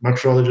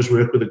 much rather just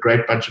work with a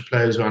great bunch of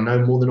players who I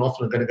know more than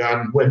often are going to go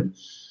out and win.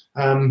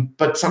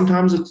 But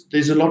sometimes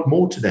there's a lot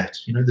more to that.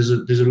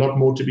 There's a lot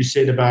more to be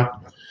said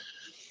about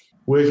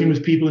working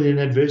with people in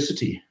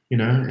adversity,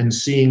 and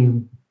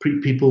seeing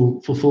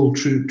people fulfill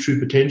true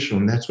potential,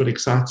 and that's what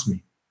excites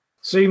me.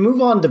 So you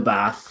move on to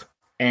Bath,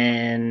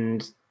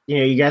 and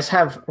you guys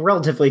have a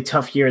relatively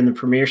tough year in the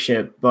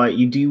Premiership, but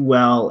you do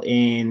well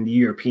in the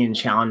European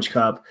Challenge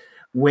Cup,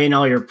 win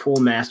all your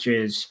pool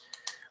matches.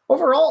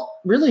 Overall,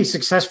 really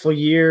successful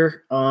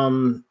year.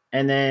 And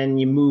then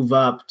you move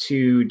up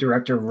to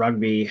director of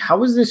rugby. How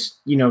was this,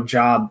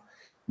 job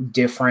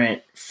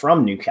different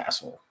from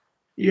Newcastle?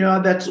 Yeah,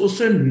 that's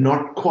also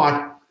not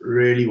quite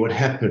really what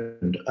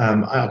happened.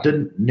 I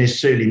didn't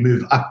necessarily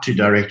move up to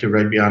director of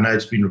rugby. I know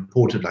it's been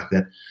reported like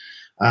that.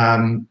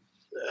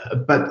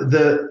 But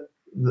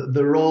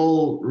the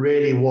role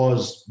really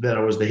was that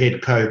I was the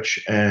head coach,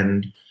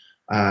 and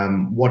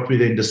what we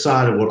then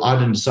decided, what I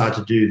didn't decide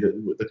to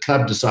do, the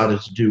club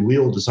decided to do, we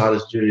all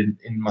decided to do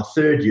in my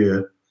third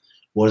year,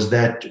 was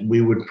that we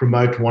would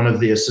promote one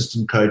of the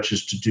assistant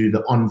coaches to do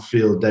the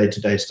on-field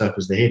day-to-day stuff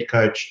as the head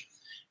coach.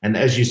 And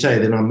as you say,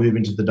 then I move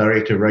into the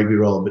director of rugby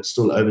role, but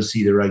still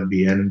oversee the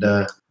rugby. And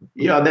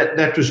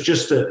that was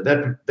just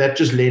that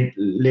just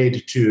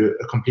led to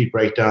a complete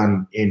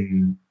breakdown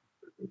in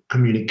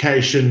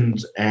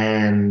communications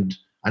and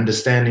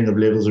understanding of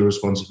levels of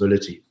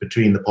responsibility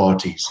between the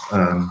parties.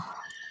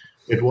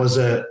 It was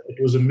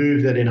a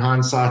move that, in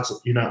hindsight,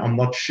 I'm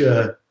not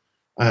sure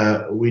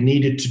we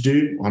needed to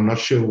do. I'm not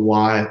sure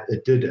why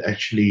it did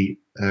actually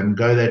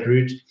go that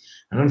route.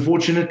 And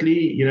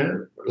unfortunately,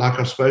 like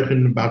I've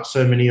spoken about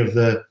so many of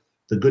the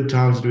good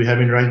times that we have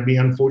in rugby,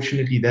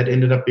 unfortunately, that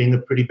ended up being a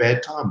pretty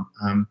bad time.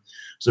 It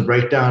was a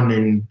breakdown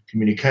in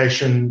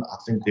communication. I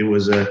think there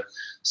was a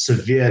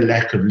severe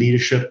lack of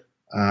leadership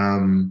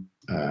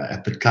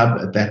at the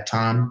club at that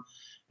time.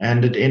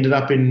 And it ended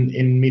up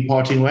in me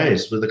parting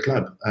ways with the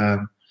club.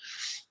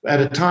 At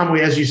a time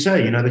where, as you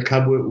say, the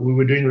club, we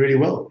were doing really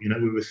well.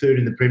 We were third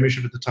in the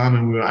Premiership at the time,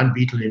 and we were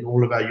unbeaten in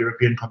all of our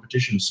European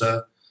competitions.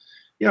 So,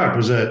 yeah, it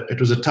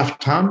was a tough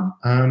time.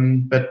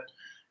 But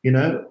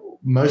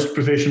most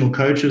professional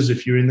coaches,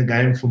 if you're in the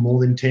game for more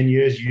than 10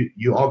 years,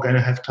 you are going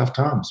to have tough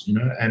times.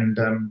 And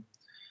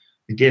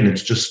again,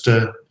 it's just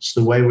it's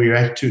the way we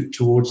react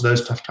towards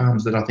those tough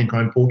times that I think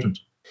are important.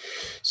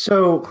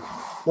 So,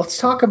 let's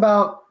talk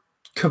about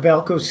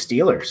Kobelco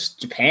Steelers,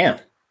 Japan.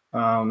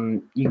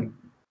 You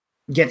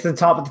get to the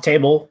top of the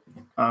table,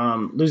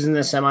 losing the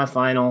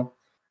semifinal.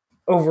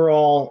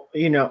 Overall,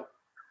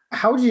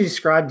 how would you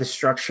describe the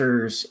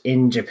structures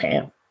in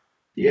Japan?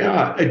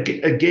 Yeah,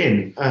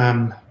 again,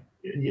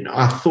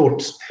 I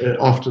thought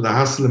after the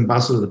hustle and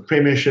bustle of the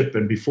Premiership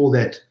and before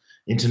that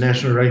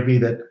international rugby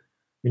that,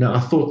 I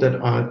thought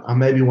that I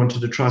maybe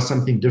wanted to try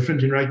something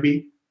different in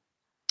rugby.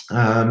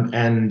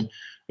 And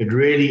it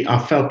really, I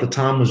felt the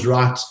time was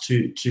right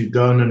to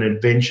go on an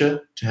adventure,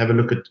 to have a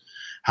look at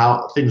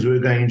how things were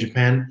going in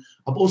Japan.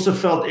 I've also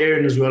felt,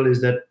 Aaron, as well,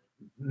 is that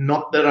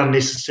not that I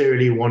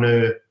necessarily want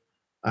to,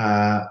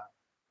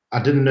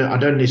 I don't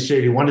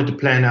necessarily wanted to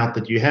plan out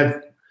that you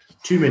have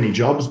too many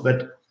jobs,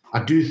 but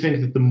I do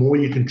think that the more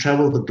you can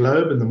travel the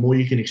globe and the more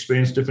you can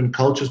experience different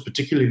cultures,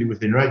 particularly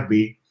within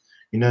rugby,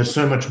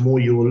 so much more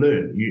you will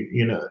learn.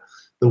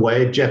 The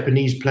way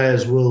Japanese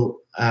players will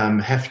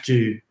have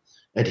to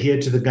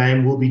adhere to the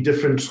game will be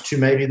different to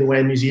maybe the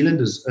way New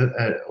Zealanders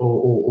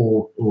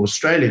or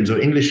Australians or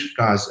English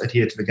guys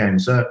adhere to the game.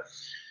 So,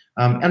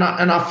 and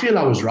I feel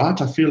I was right.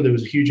 I feel there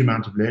was a huge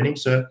amount of learning.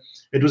 So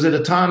it was at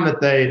a time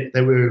that they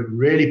were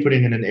really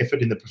putting in an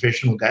effort in the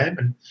professional game,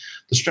 and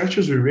the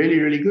structures were really,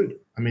 really good.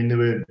 I mean, there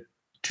were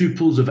 2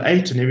 pools of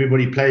 8, and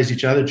everybody plays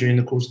each other during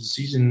the course of the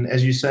season.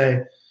 As you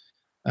say,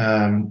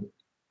 the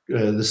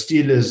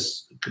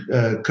Steelers,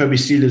 Kobe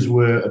Steelers,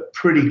 were a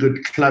pretty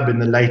good club in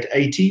the late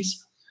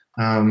 80s,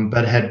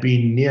 but had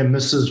been near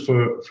misses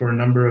for a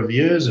number of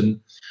years.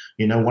 And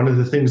one of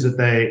the things that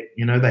they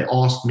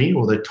asked me,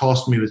 or they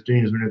tasked me with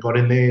doing, is when I got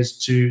in there is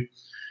to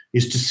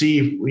see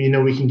if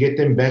we can get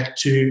them back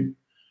to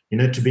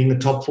to being a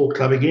top 4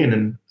 club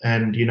again.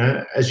 And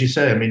as you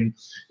say, I mean,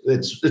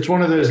 it's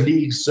one of those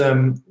leagues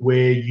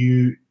where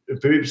you,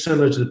 very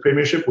similar to the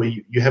Premiership, where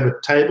you have a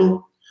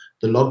table,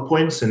 the log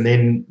points, and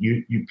then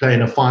you play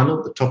in a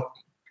final. The top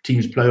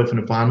teams play off in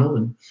a final,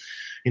 and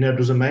it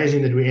was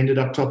amazing that we ended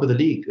up top of the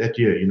league that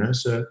year.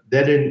 So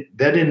that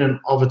in and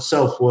of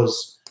itself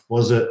was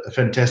a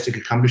fantastic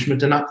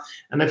accomplishment.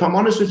 And if I'm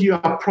honest with you,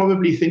 I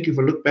probably think, if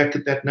I look back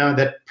at that now,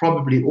 that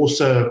probably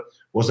also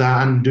was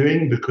our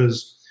undoing,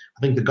 because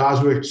I think the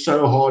guys worked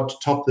so hard to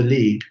top the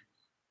league.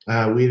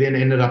 We then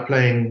ended up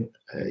playing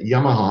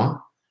Yamaha,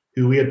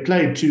 who we had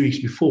played 2 weeks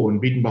before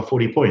and beaten by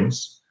 40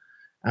 points.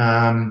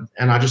 And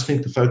I just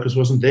think the focus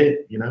wasn't there,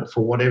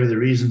 for whatever the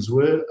reasons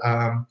were.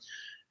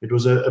 It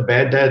was a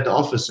bad day at the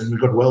office, and we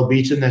got well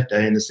beaten that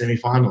day in the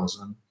semi-finals.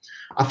 And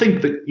I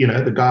think that,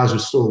 the guys were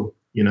still,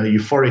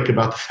 euphoric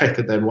about the fact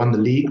that they'd won the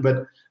league,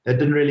 but that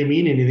didn't really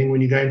mean anything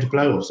when you go into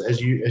playoffs,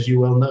 as you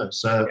well know.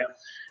 So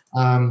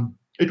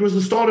it was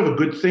the start of a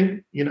good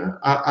thing,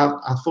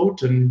 I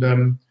thought,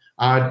 and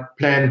I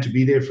planned to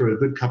be there for a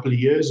good couple of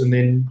years, and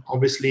then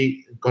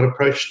obviously got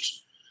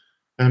approached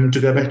to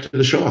go back to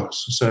the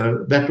Sharks.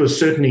 So that was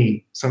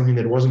certainly something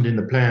that wasn't in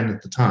the plan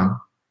at the time.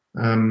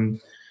 So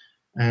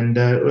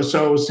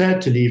I was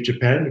sad to leave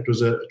Japan. It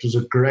was a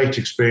great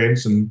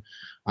experience, and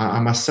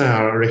I must say,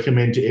 I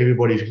recommend to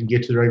everybody, if you can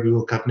get to the Rugby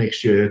World Cup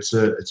next year, it's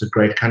a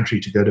great country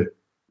to go to.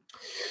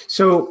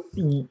 So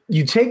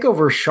you take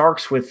over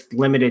Sharks with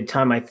limited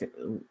time.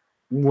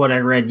 What I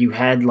read, you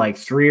had like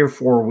 3 or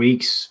 4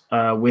 weeks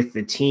with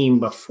the team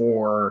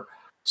before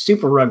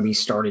Super Rugby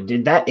started.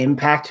 Did that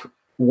impact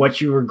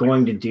what you were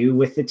going to do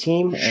with the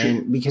team,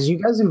 and because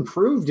you guys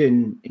improved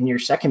in your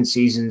second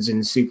seasons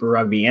in Super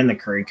Rugby and the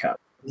Currie Cup.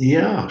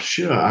 Yeah,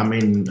 sure. I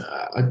mean,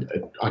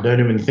 I don't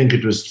even think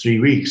it was 3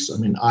 weeks. I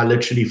mean, I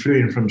literally flew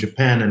in from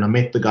Japan and I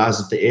met the guys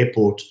at the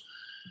airport.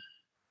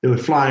 They were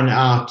flying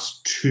out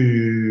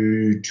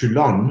to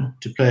Toulon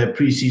to play a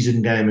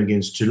preseason game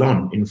against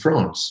Toulon in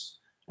France.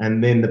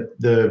 And then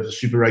the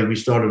Super Rugby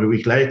started a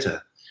week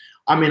later.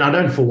 I mean, I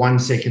don't for 1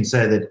 second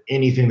say that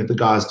anything that the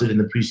guys did in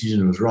the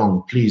preseason was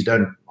wrong. Please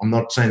don't. I'm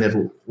not saying that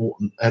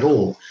at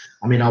all.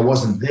 I mean, I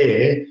wasn't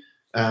there,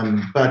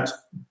 but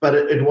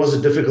it was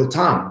a difficult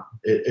time.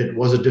 It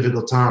was a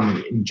difficult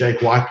time.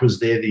 Jake White was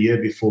there the year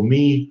before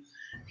me.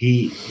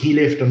 He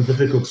left on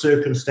difficult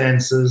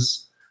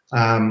circumstances.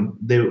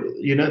 There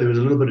was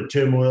a little bit of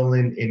turmoil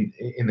in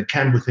the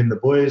camp within the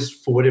boys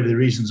for whatever the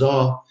reasons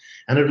are.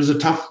 And it was a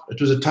tough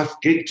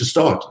gig to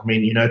start. I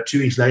mean, 2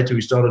 weeks later,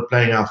 we started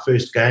playing our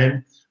first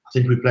game. I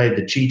think we played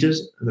the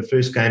Cheetahs in the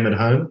first game at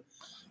home.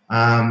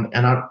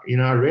 And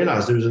I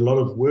realized there was a lot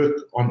of work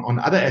on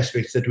other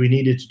aspects that we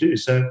needed to do.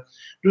 So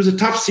it was a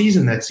tough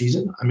season that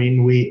season. I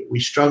mean, we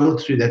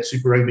struggled through that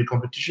Super Rugby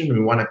competition.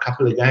 We won a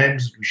couple of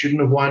games we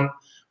shouldn't have won.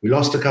 We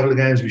lost a couple of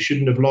games we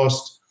shouldn't have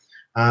lost.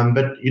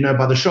 But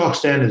by the Shark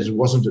standards, it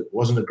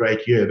wasn't a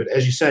great year. But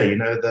as you say,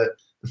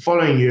 the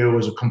following year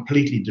was a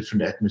completely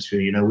different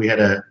atmosphere. We had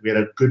a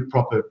good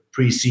proper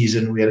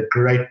preseason. We had a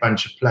great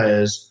bunch of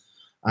players,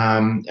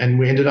 and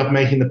we ended up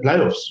making the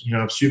playoffs.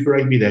 Of Super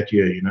Rugby that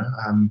year.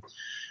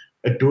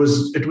 It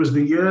was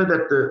the year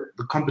that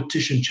the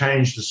competition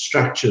changed the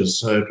structures.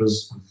 So it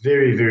was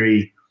very,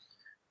 very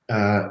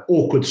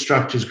awkward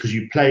structures because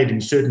you played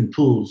in certain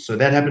pools. So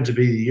that happened to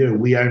be the year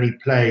we only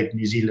played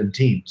New Zealand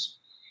teams.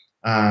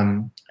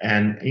 And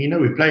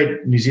we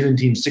played New Zealand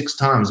teams 6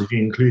 times if you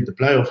include the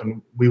playoff,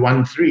 and we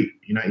won 3,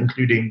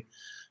 including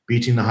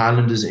beating the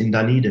Highlanders in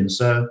Dunedin.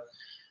 So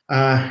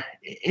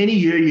any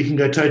year you can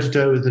go toe to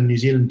toe with the New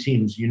Zealand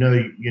teams,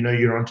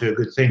 you're onto a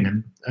good thing.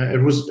 And it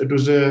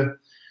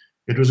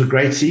was a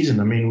great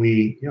season. I mean,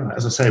 we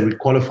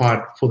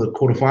qualified for the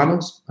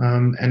quarterfinals,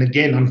 and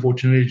again,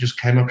 unfortunately, just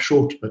came up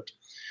short. But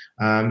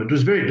it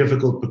was very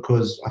difficult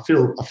because I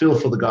feel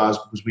for the guys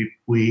because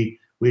we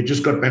had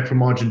just got back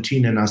from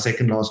Argentina in our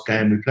second last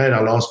game. We played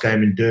our last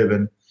game in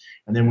Durban.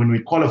 And then when we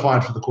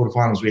qualified for the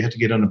quarterfinals, we had to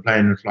get on a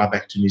plane and fly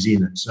back to New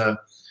Zealand. So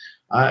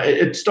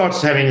it starts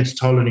having its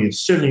toll on you. It's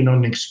certainly not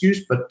an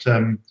excuse, but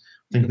I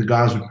think the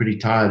guys were pretty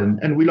tired.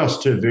 And we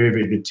lost to a very,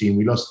 very good team.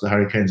 We lost to the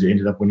Hurricanes, who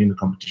ended up winning the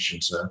competition.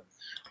 So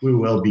we were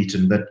well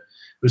beaten. But it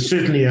was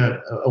certainly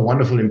a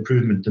wonderful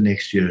improvement the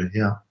next year,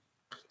 yeah.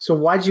 So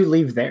why'd you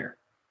leave there?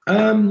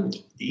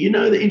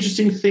 The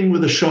interesting thing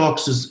with the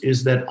Sharks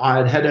is that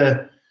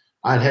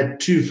I'd had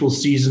 2 full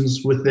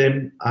seasons with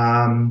them.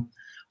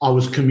 I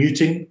was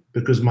commuting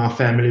because my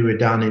family were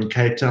down in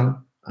Cape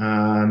Town.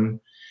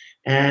 And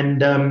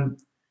I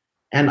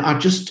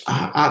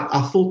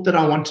thought that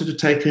I wanted to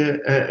take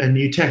a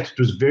new tack. It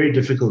was very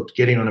difficult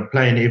getting on a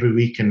plane every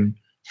week and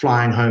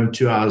flying home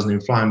 2 hours and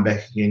then flying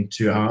back again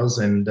 2 hours.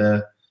 And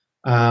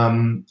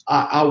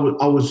I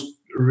was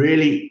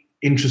really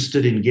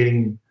interested in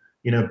getting,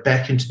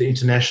 back into the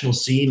international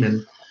scene.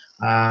 And,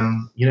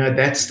 at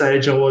that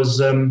stage I was...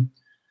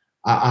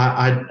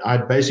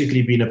 I'd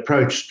basically been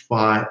approached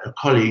by a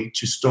colleague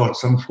to start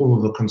some form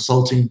of a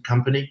consulting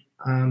company.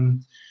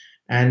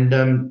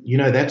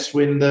 That's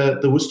when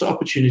the Worcester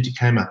opportunity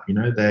came up.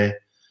 They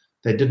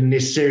didn't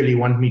necessarily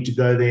want me to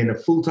go there in a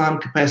full-time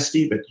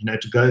capacity, but,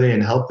 to go there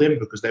and help them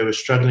because they were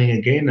struggling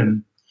again.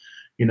 And,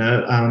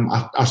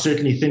 I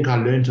certainly think I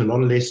learned a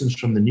lot of lessons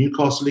from the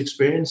Newcastle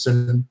experience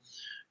and,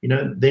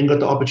 then got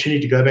the opportunity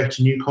to go back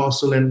to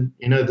Newcastle. And,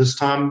 this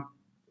time,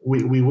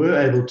 we were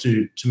able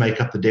to make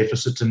up the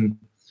deficit, and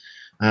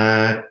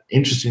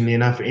interestingly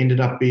enough, it ended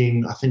up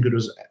being, I think it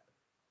was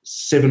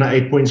 7 or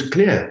 8 points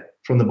clear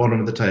from the bottom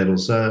of the table.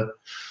 So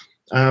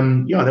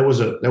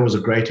that was a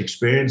great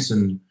experience,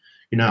 and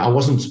I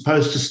wasn't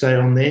supposed to stay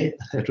on there.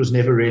 That was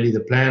never really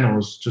the plan. I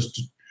was just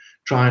to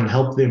try and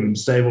help them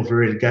stable for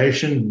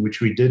relegation,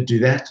 which we did do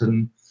that.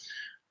 And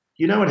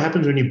what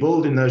happens when you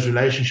build in those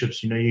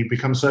relationships? You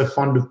become so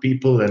fond of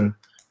people, and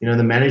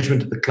the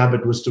management at the club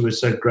at Worcester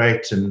was so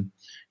great and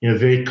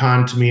very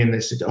kind to me, and they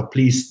said, "Oh,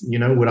 please,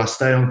 would I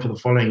stay on for the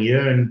following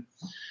year?" And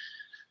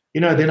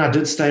then I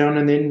did stay on,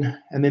 and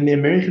then the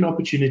American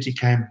opportunity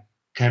came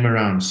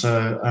around.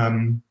 So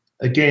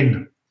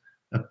again,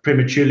 I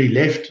prematurely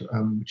left,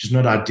 which is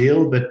not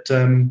ideal, but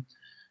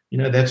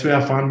that's where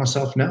I find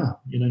myself now.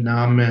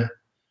 Now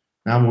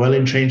I'm well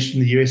entrenched in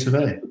the US of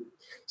A.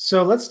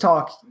 So let's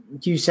talk.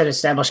 You said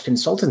established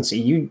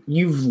consultancy.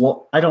 You've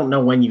I don't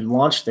know when you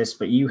launched this,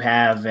 but you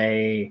have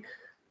a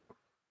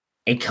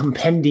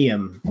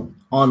compendium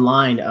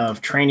online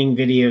of training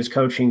videos,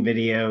 coaching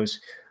videos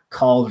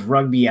called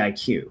Rugby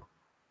IQ.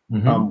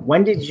 Mm-hmm.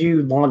 When did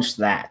you launch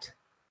that?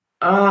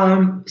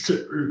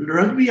 So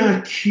Rugby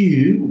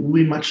IQ,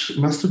 we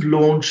must have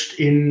launched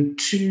in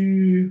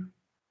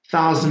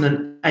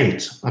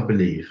 2008, I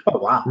believe. Oh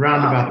wow!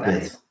 About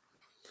there.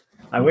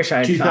 I wish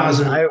I'd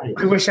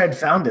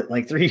found it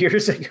like 3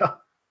 years ago.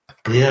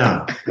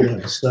 Yeah.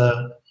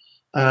 So,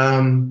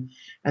 and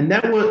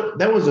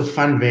that was a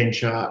fun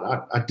venture.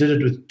 I did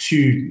it with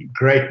two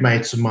great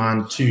mates of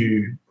mine,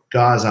 two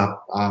guys I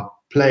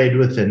played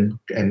with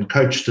and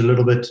coached a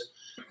little bit,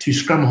 two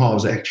scrum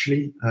halves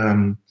actually.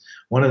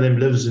 One of them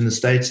lives in the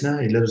States now.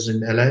 He lives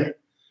in LA.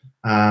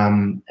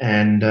 And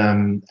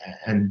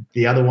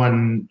the other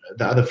one,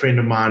 the other friend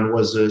of mine,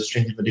 was a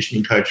strength and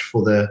conditioning coach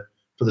for the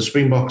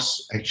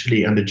Springboks,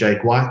 actually under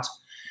Jake White.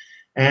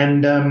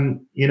 And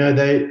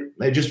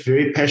they're just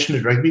very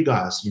passionate rugby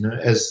guys,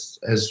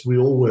 as we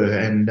all were.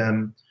 And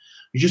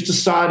we just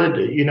decided,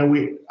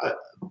 we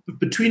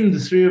between the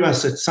three of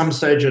us, at some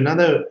stage or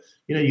another,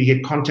 you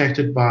get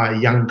contacted by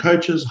young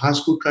coaches, high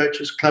school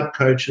coaches, club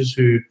coaches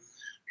who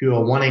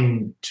are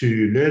wanting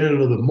to learn a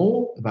little bit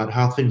more about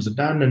how things are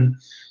done. And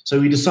so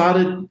we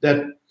decided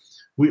that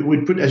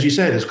we'd put, as you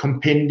say, this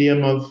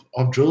compendium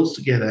of drills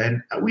together.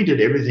 And we did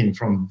everything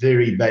from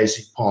very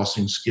basic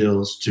passing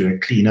skills to a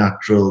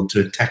clean-out drill to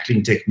a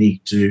tackling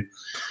technique to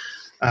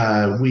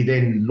we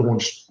then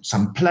launched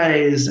some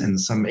plays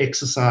and some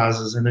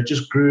exercises, and it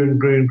just grew and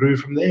grew and grew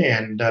from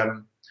there. And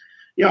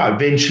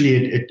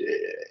eventually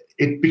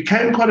it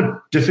became quite a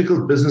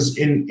difficult business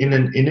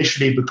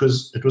initially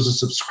because it was a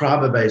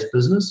subscriber-based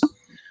business,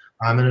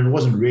 and it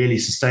wasn't really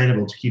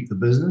sustainable to keep the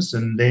business.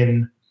 And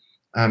then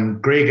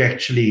Greg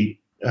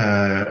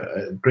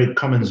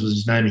Commons was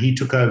his name. He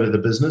took over the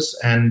business,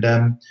 and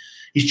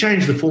he's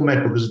changed the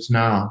format because it's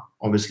now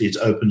obviously it's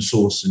open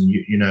source, and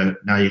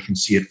now you can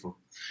see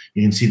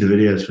you can see the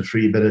videos for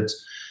free. But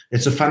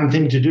it's a fun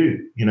thing to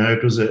do.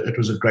 It was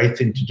a great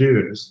thing to do.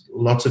 It was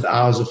lots of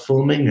hours of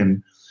filming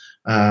and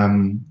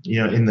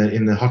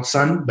in the hot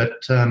sun,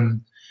 but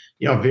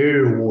very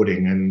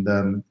rewarding. And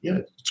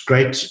it's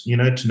great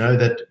to know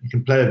that you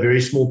can play a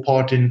very small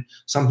part in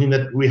something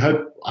that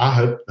I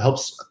hope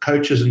helps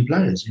coaches and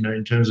players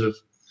in terms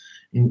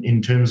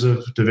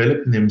of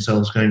developing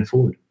themselves going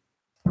forward.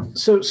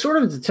 So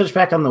sort of to touch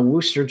back on the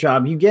Worcester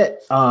job, you got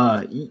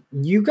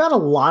a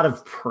lot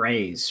of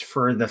praise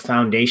for the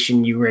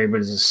foundation you were able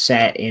to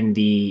set in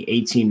the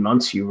 18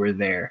 months you were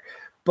there.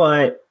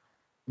 But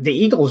the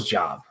Eagles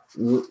job,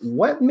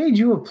 what made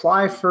you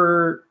apply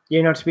for,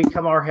 to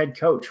become our head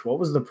coach? What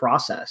was the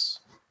process?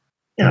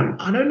 Yeah,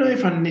 I don't know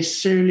if I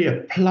necessarily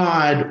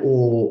applied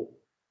or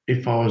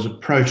if I was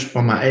approached by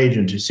my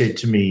agent who said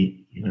to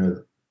me,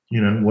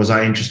 was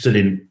I interested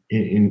in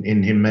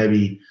him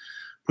maybe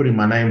putting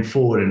my name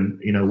forward, and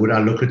would I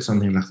look at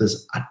something like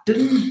this? I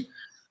didn't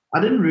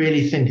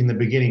really think in the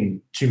beginning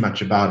too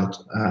much about it.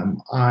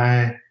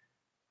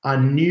 I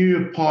knew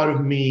a part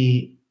of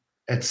me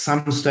at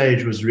some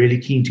stage was really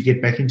keen to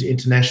get back into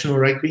international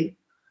rugby.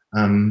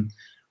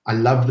 I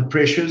love the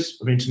pressures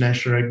of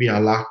international rugby. I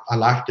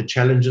like the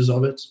challenges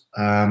of it.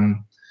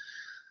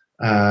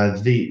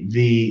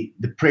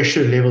 The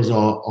pressure levels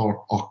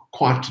are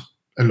quite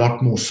a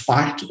lot more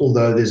spiked,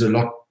 although there's a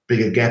lot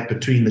bigger gap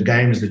between the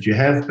games that you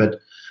have. But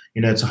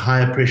it's a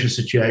higher pressure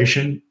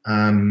situation.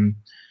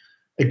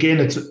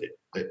 Again,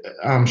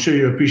 I'm sure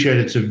you appreciate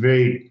it's a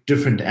very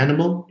different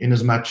animal in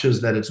as much as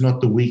that it's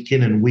not the week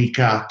in and week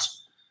out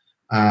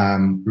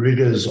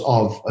rigors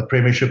of a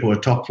premiership or a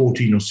top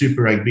 14 or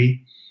Super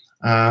Rugby.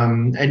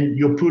 And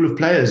your pool of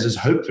players is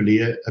hopefully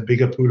a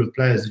bigger pool of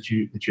players that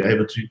you're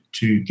able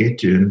to get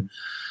to.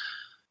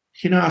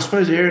 And I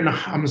suppose, Aaron,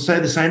 I'm going to say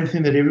the same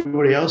thing that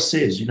everybody else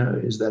says.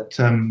 Is that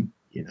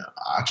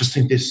I just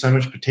think there's so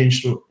much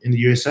potential in the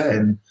USA,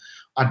 and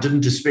I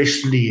didn't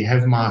especially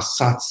have my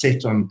sights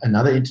set on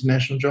another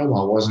international job.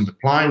 I wasn't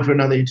applying for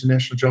another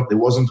international job. There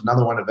wasn't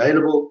another one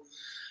available.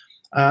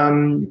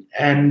 And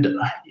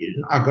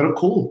I got a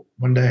call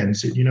one day and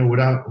said, would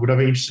I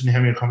be interested in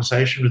having a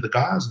conversation with the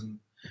guys?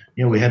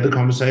 And we had the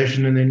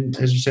conversation, and then,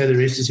 as you say, the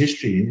rest is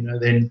history.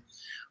 Then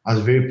I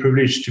was very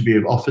privileged to be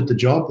offered the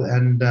job,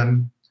 and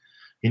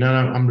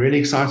I'm really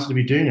excited to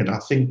be doing it. I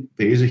think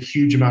there is a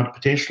huge amount of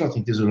potential. I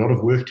think there's a lot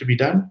of work to be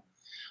done.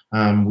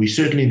 We're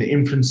certainly in the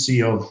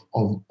infancy of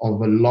a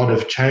lot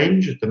of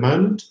change at the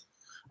moment,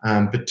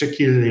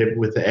 particularly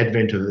with the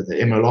advent of the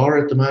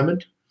MLR at the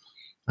moment.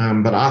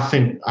 But I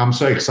think I'm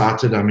so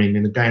excited. I mean,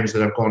 in the games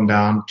that I've gone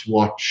down to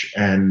watch,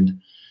 and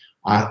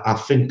I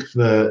think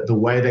the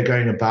way they're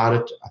going about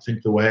it, I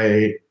think the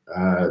way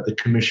the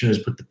commissioners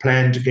put the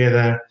plan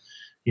together,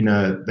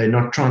 they're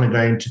not trying to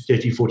go into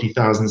 30,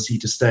 40,000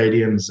 seater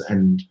stadiums,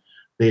 and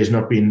there's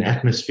not been an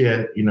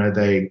atmosphere.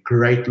 They're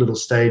great little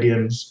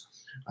stadiums.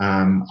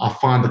 I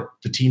find that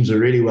the teams are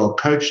really well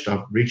coached.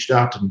 I've reached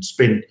out and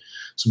spent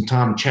some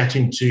time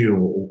chatting to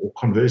or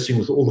conversing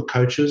with all the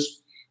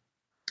coaches.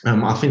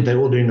 I think they're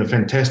all doing a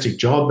fantastic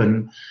job,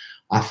 and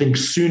I think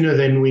sooner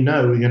than we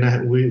know, we're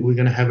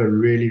gonna have a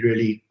really,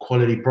 really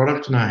quality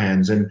product in our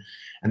hands, and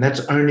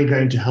that's only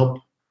going to help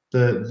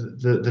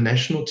the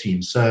national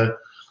team. So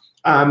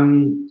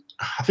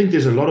I think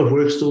there's a lot of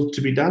work still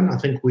to be done. I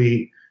think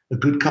we're a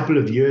good couple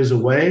of years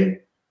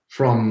away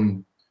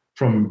from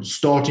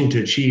starting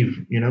to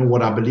achieve,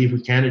 what I believe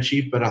we can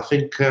achieve. But I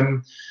think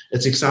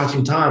it's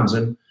exciting times,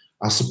 and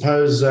I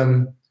suppose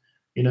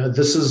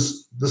this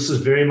is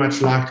very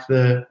much like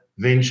the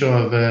venture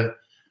of a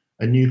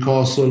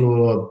Newcastle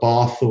or a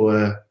Bath or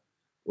a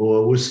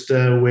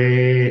Worcester,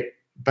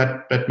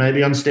 but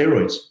maybe on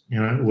steroids,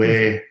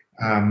 where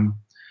the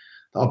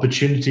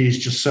opportunity is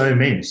just so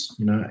immense,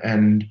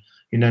 and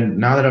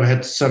now that I've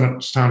had so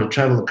much time to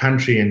travel the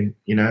country, and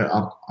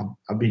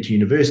I've been to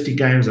university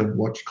games, I've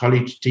watched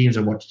college teams,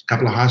 I've watched a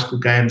couple of high school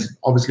games,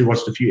 obviously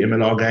watched a few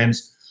MLR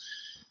games,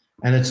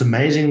 and it's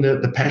amazing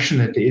the passion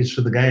that there is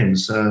for the game.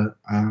 So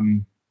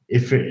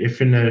if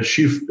in a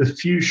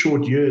few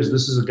short years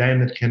this is a game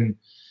that can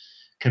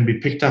be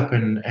picked up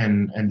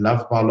and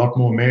loved by a lot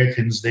more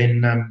Americans,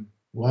 then then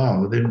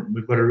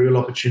we've got a real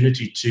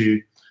opportunity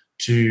to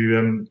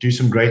do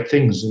some great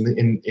things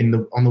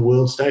on the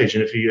world stage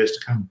in a few years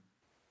to come.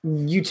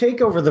 You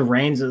take over the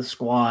reins of the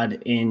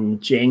squad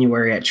in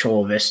January at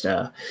Chula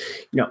Vista.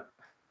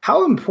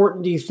 How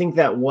important do you think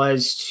that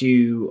was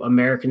to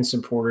American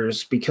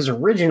supporters? Because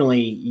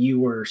originally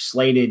you were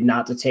slated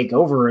not to take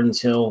over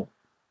until,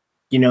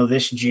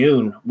 this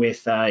June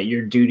with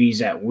your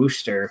duties at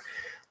Worcester.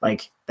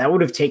 Like, that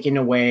would have taken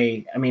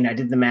away, I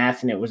did the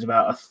math, and it was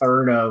about a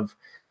third of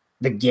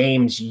the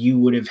games you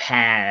would have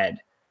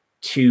had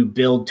to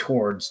build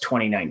towards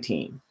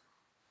 2019.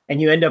 And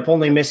you end up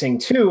only missing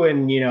 2.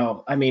 And,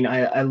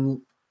 I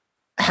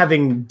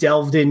having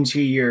delved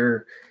into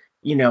your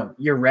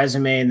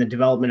resume and the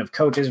development of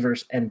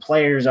coaches and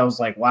players, I was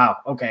like, wow,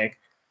 okay,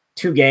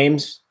 2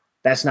 games,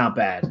 that's not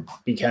bad,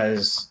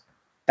 because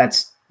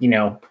that's,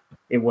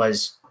 it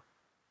was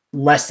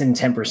less than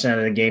 10%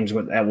 of the games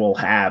that we'll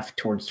have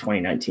towards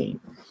 2019.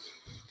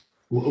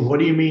 What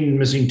do you mean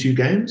missing 2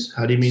 games?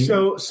 How do you mean?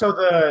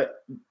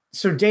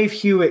 So Dave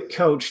Hewitt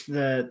coached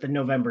the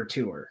November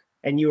tour,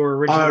 and you were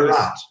originally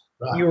right.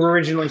 You were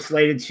originally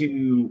slated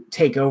to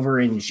take over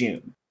in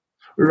June.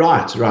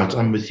 Right.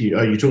 I'm with you.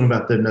 Are you talking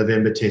about the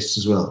November tests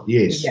as well?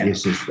 Yes,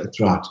 that's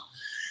right.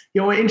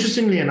 Well,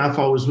 interestingly enough,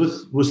 I was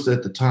with Worcester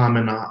at the time,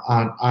 and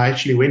I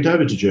actually went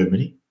over to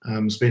Germany,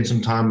 spent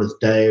some time with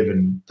Dave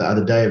and the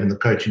other Dave and the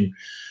coaching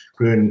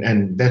crew,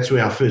 and that's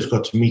where I first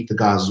got to meet the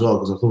guys as well,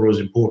 because I thought it was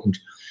important.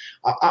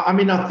 I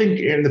think,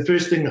 and the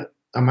first thing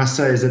I must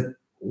say is that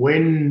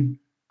when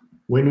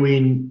we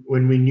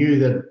knew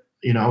that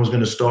I was going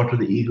to start with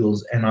the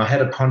Eagles, and I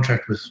had a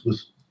contract with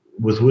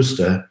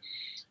Worcester,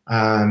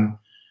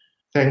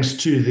 thanks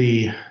to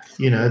the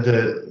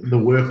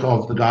work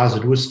of the guys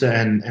at Worcester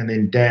and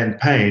then Dan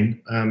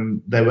Payne,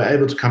 they were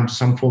able to come to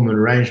some form of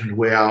arrangement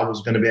where I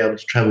was going to be able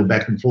to travel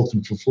back and forth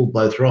and fulfill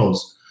both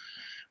roles.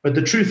 But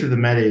the truth of the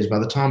matter is, by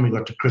the time we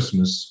got to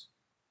Christmas,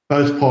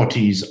 both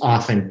parties, I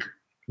think,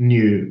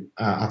 knew.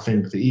 I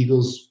think the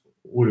Eagles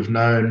would have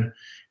known,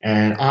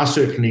 and I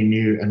certainly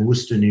knew, and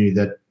Worcester knew,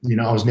 that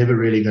I was never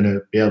really going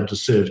to be able to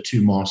serve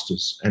 2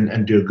 masters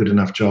and do a good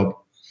enough job.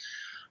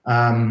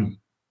 I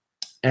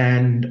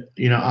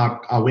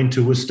went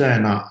to Worcester,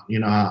 and I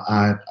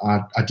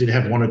did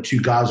have 1 or 2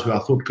 guys who I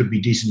thought could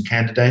be decent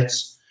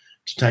candidates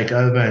to take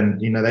over,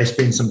 and they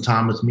spent some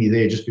time with me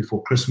there just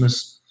before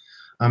Christmas,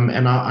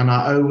 and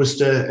I owe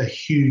Worcester a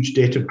huge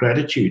debt of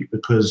gratitude,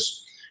 because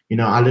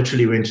I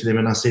literally went to them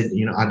and I said,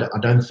 I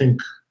don't think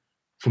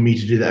for me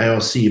to do the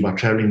ARC by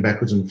traveling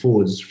backwards and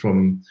forwards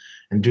and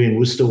doing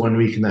Worcester one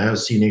week and the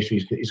ARC next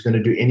week is going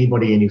to do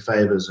anybody any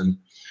favors. And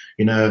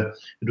it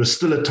was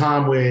still a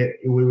time where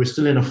we were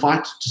still in a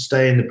fight to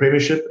stay in the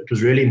Premiership. It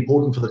was really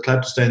important for the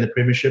club to stay in the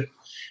Premiership,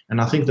 and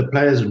I think the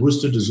players at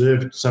Worcester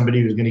deserved somebody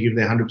who was going to give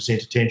their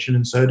 100% attention,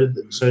 and so did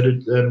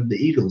the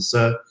Eagles.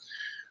 So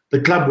the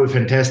club were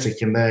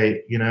fantastic, and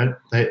they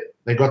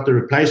got the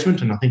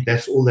replacement, and I think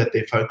that's all that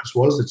their focus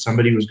was, that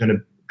somebody was going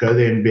to go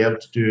there and be able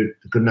to do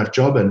a good enough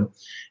job,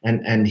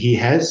 and he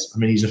has.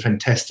 He's a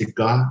fantastic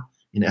guy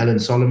in Alan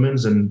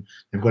Solomons, and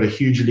they've got a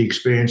hugely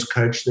experienced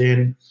coach there.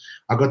 And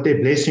I got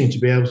their blessing to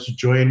be able to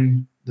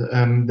join the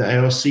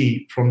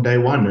ARC from day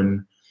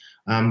one.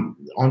 And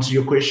answer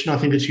your question, I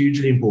think it's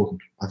hugely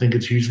important.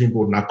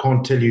 I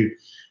can't tell you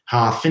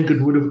how I think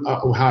it would have,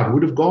 or how it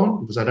would have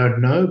gone, because I don't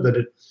know, but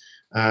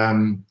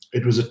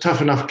it was a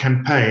tough enough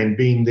campaign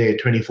being there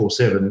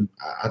 24/7.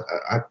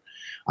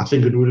 I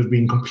think it would have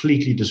been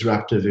completely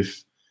disruptive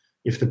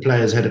if the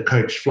players had a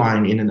coach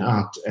flying in and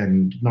out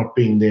and not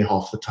being there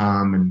half the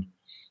time. And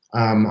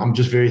I'm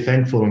just very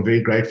thankful and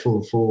very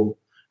grateful for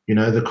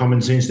the common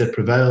sense that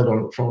prevailed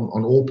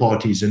on all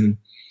parties. And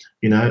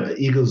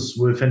Eagles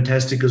were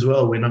fantastic as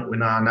well. When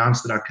I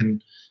announced that I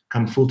can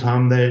come full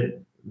time, they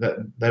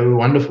were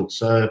wonderful.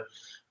 So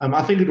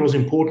I think it was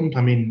important.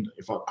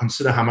 If I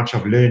consider how much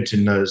I've learned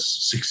in those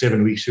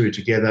 6-7 weeks we were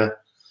together,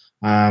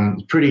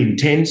 pretty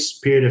intense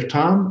period of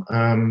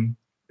time,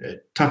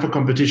 tougher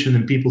competition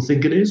than people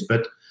think it is,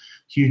 but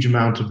huge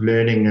amount of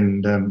learning.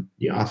 And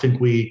I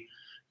think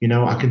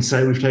I can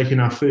say we've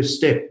taken our first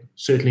step,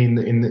 certainly in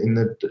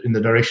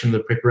the direction of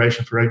the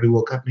preparation for Rugby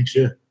World Cup next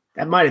year.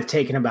 That might have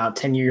taken about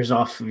 10 years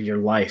off of your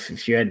life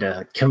if you had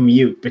to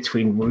commute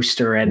between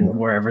Worcester and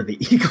wherever the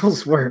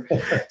Eagles were.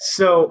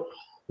 So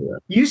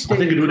I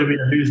think it would have been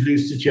a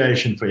lose-lose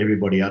situation for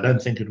everybody. I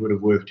don't think it would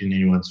have worked in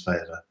anyone's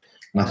favor.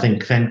 And I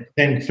think,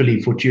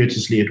 thankfully,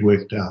 fortuitously, it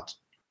worked out.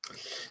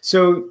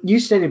 So you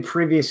stated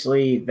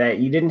previously that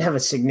you didn't have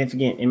a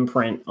significant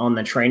imprint on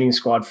the training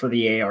squad for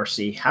the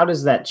ARC. How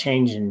does that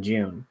change in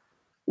June?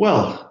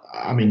 Well,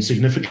 I mean,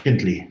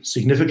 significantly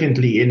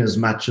in as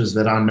much as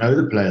that I know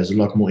the players a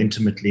lot more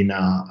intimately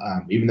now.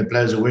 Even the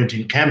players who weren't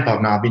in camp,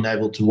 I've now been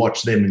able to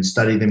watch them and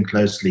study them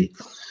closely.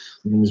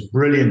 And it was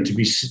brilliant to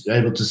be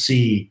able to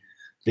see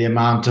the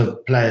amount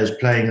of players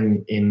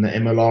playing in the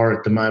MLR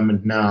at the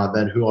moment now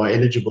that who are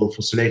eligible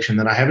for selection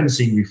that I haven't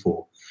seen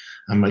before.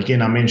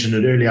 Again, I mentioned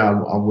it earlier.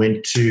 I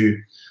went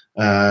to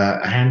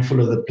a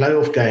handful of the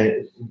playoff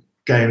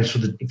games for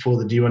the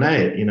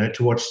D1A,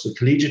 to watch the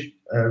collegiate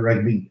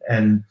rugby,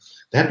 and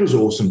that was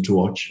awesome to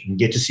watch and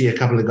get to see a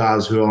couple of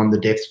guys who are on the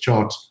depth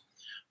chart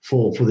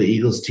for the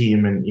Eagles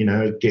team, and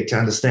get to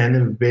understand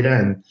them better.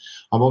 And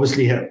I'm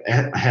obviously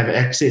have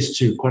access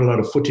to quite a lot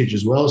of footage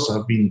as well, so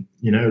I've been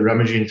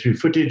rummaging through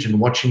footage and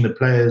watching the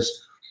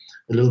players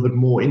a little bit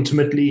more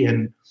intimately,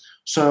 and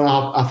so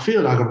I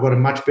feel like I've got a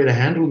much better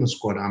handle on the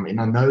squad. I mean,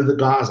 I know the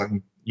guys. I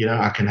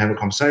can have a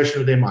conversation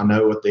with them. I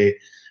know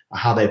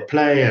how they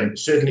play, and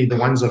certainly the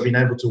ones I've been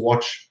able to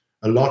watch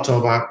a lot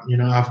of,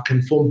 I've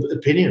can form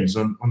opinions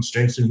on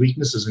strengths and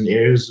weaknesses and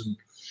areas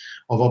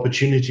of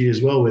opportunity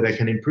as well where they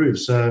can improve.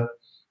 So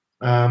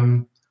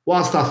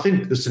whilst I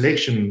think the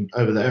selection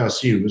over the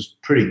ARC was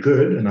pretty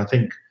good, and I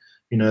think,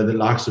 the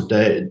likes of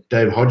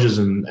Dave Hodges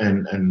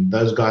and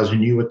those guys who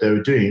knew what they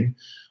were doing,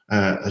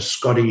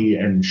 Scotty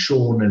and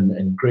Sean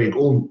and Greg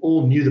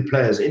all knew the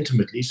players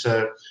intimately.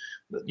 So,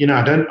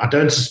 I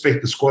don't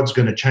suspect the squad's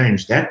going to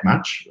change that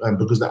much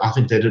because I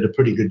think they did a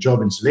pretty good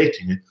job in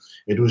selecting it.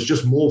 It was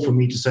just more for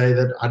me to say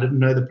that I didn't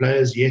know the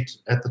players yet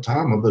at the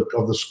time of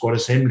the squad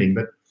assembling.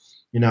 But,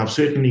 I've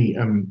certainly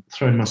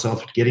thrown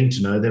myself at getting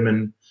to know them,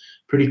 and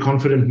pretty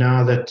confident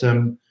now that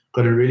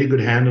got a really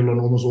good handle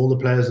on almost all the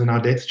players in our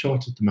depth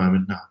chart at the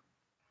moment now.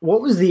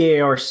 What was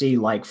the ARC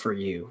like for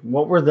you?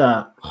 What were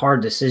the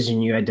hard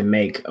decisions you had to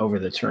make over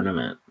the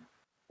tournament?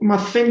 I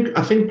think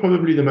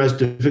probably the most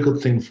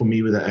difficult thing for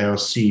me with the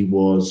ARC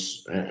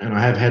was, and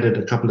I have had it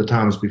a couple of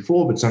times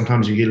before, but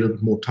sometimes you get a little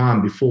bit more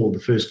time before the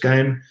first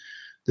game.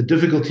 The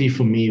difficulty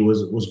for me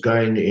was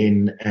going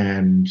in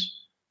and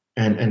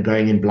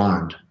going in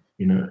blind,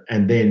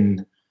 and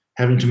then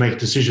having to make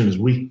decisions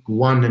week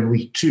 1 and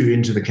week 2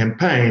 into the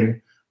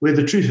campaign, where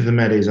the truth of the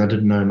matter is I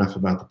didn't know enough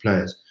about the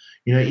players.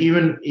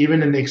 Even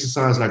an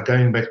exercise like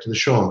going back to the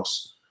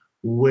Sharks,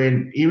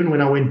 when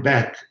I went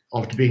back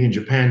after being in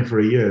Japan for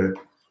a year,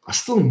 I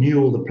still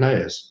knew all the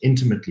players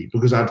intimately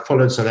because I'd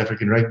followed South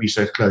African rugby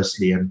so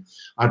closely, and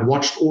I'd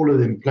watched all of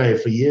them play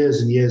for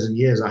years and years and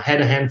years. I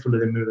had a handful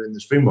of them who were in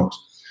the Springboks.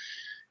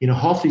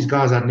 Half these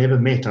guys I'd never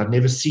met. I'd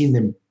never seen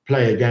them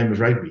play a game of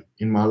rugby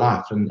in my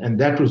life, and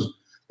that was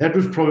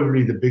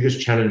probably the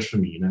biggest challenge for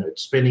me.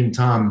 Spending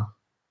time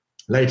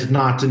late at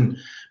night in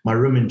my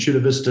room in Chula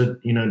Vista,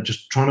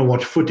 just trying to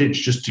watch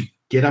footage just to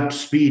get up to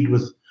speed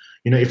with,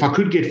 if I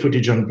could get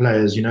footage on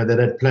players, that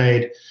had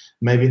played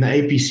maybe in the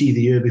APC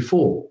the year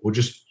before, or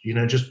just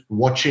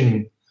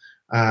watching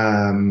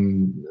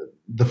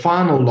the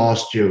final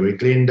last year where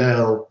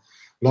Glendale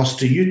lost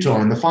to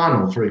Utah in the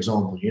final, for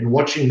example, and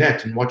watching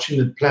that and watching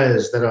the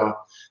players that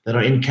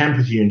are in camp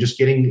with you and just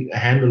getting a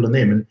handle on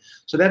them. And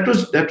so that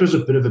was a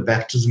bit of a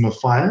baptism of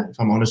fire, if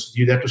I'm honest with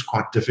you. That was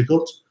quite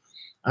difficult.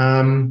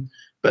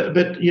 But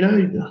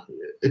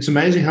it's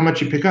amazing how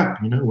much you pick up,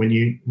 when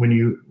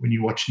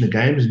you're watching the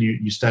games and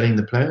you're studying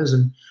the players,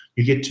 and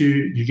you get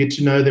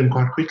to know them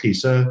quite quickly.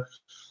 So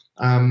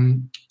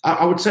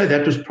I would say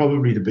that was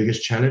probably the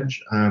biggest challenge.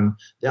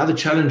 The other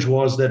challenge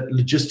was that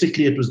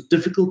logistically it was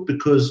difficult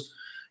because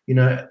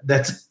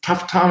that's a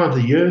tough time of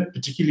the year,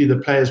 particularly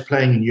the players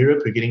playing in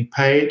Europe are getting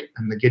paid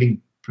and they're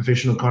getting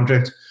professional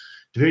contracts.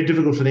 It's very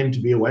difficult for them to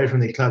be away from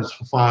their clubs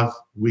for 5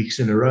 weeks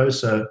in a row.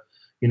 So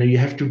you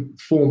have to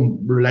form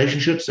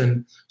relationships.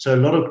 And so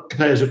a lot of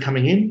players are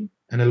coming in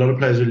and a lot of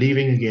players are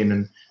leaving again.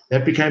 And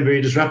that became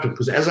very disruptive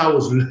because as I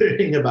was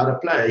learning about a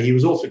player, he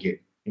was off again.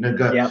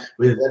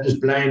 Whether that was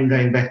Blaine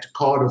going back to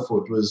Cardiff,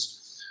 or it was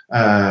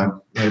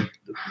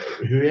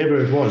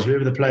whoever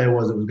the player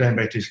was that was going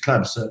back to his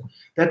club. So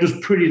that was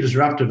pretty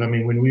disruptive. I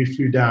mean, when we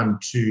flew down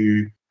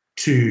to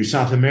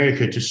South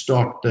America to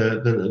start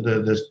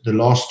the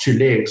last 2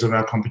 legs of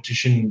our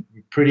competition,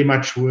 pretty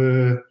much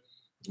were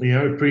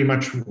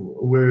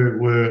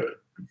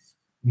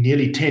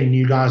nearly 10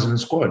 new guys in the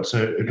squad.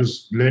 So it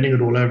was learning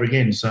it all over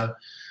again. So,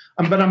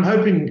 but I'm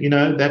hoping,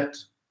 that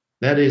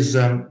is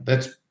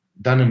that's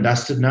done and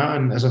dusted now.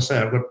 And as I say,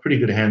 I've got a pretty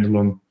good handle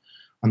on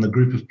the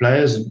group of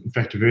players. In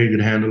fact, a very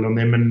good handle on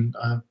them. And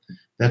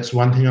that's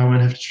one thing I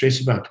won't have to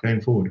stress about going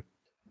forward.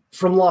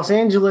 From Los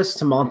Angeles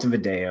to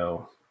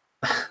Montevideo,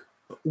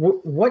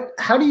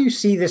 how do you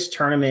see this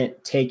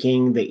tournament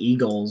taking the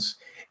Eagles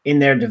in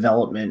their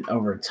development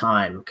over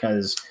time?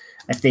 Because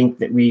I think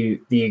that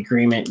the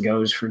agreement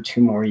goes for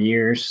 2 more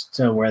years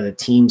to where the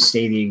teams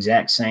stay the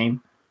exact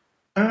same.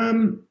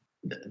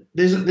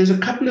 There's a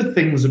couple of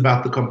things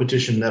about the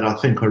competition that I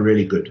think are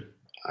really good.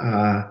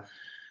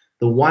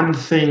 The one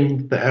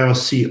thing the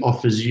ARC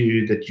offers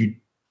you that you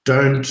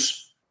don't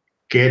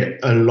get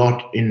a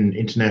lot in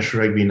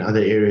international rugby and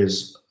other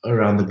areas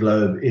around the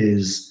globe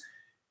is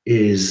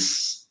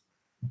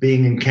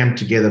being in camp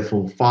together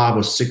for 5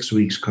 or 6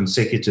 weeks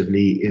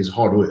consecutively is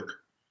hard work.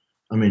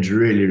 I mean, it's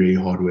really,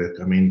 really hard work.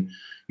 I mean,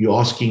 you're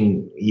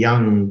asking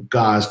young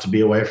guys to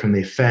be away from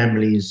their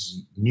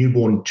families,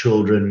 newborn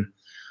children.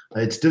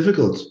 It's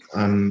difficult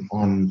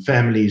on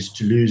families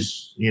to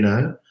lose,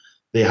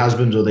 their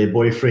husbands or their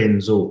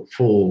boyfriends or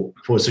for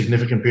a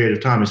significant period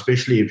of time,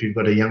 especially if you've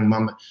got a young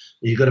mum,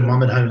 you've got a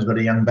mum at home who's got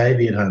a young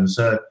baby at home.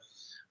 So,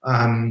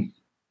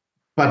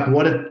 but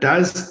what it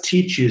does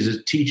teach you is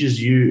it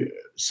teaches you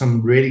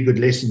some really good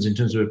lessons in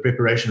terms of a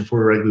preparation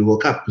for a Rugby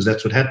World Cup, because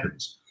that's what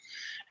happens.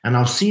 And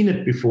I've seen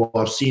it before.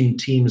 I've seen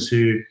teams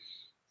who,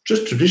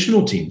 just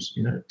traditional teams,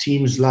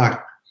 teams like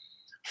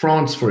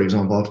France, for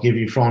example. I'll give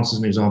you France as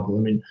an example.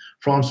 I mean,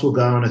 France will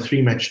go on a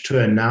 3-match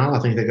tour now. I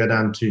think they go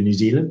down to New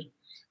Zealand.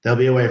 They'll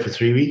be away for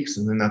 3 weeks,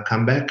 and then they'll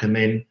come back, and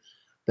then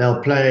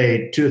they'll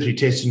play 2 or 3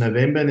 tests in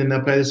November, and then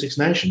they'll play the Six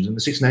Nations. And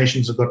the Six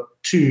Nations have got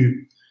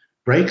 2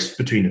 breaks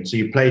between it. So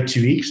you play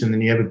 2 weeks, and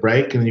then you have a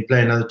break, and then you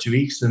play another 2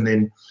 weeks, and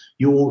then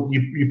you're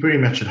pretty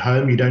much at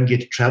home. You don't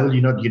get to travel.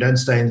 You don't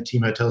stay in the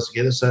team hotels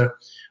together. So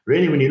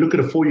really, when you look at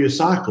a 4-year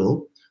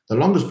cycle, the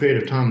longest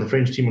period of time the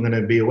French team are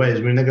going to be away is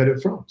when they go to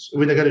France,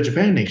 when they go to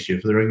Japan next year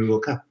for the Rugby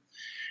World Cup.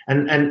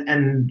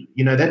 And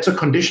that's a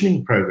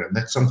conditioning program.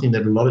 That's something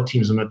that a lot of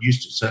teams are not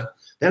used to. So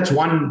that's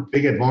one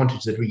big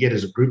advantage that we get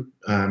as a group.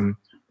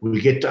 We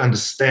get to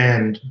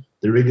understand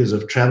the rigors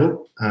of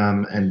travel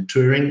and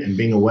touring and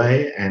being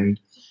away and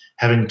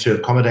having to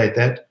accommodate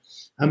that.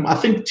 I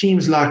think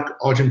teams like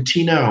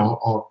Argentina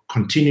are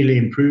continually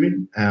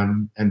improving,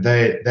 and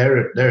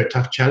they're a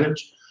tough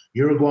challenge.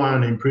 Uruguay are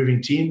an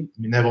improving team.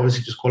 I mean, they've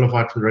obviously just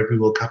qualified for the Rugby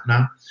World Cup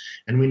now.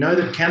 And we know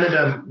that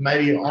Canada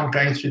maybe aren't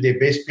going through their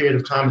best period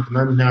of time at the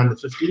moment now in the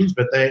 15s,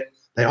 but they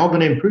are going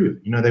to improve.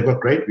 They've got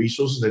great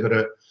resources. They've got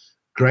a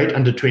great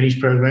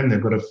under-20s program.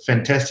 They've got a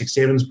fantastic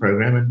sevens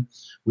program. And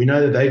we know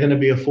that they're going to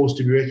be a force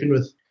to be reckoned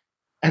with.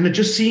 And it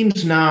just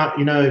seems now,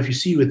 if you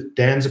see with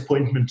Dan's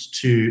appointment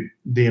to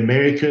the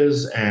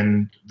Americas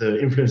and the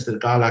influence that a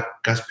guy like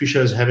Gus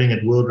Pichot is having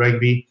at World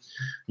Rugby,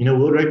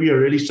 World Rugby are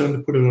really starting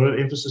to put a lot of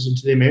emphasis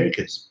into the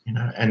Americas,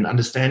 and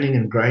understanding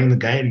and growing the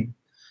game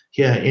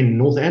here in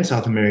North and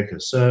South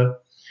America. So,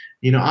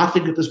 I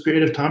think at this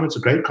period of time, it's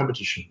a great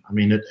competition. I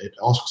mean, it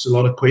asks a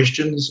lot of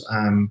questions.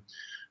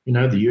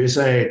 The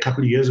USA a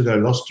couple of years ago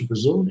lost to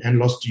Brazil and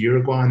lost to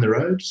Uruguay on the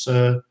road.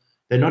 So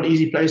they're not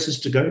easy places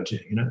to go to.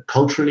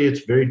 Culturally,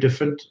 it's very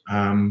different.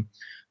 The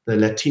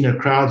Latino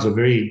crowds are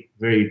very,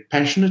 very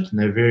passionate, and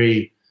they're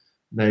very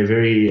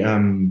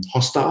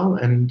hostile,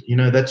 and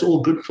that's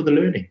all good for the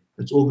learning.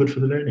 It's all good for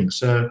the learning.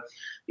 So,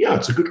 yeah,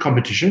 it's a good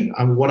competition.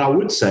 What I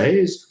would say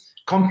is,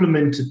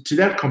 complemented to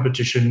that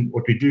competition,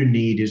 what we do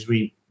need is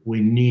we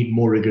need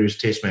more rigorous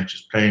test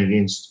matches, playing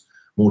against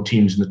more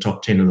teams in the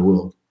top 10 of the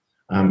world,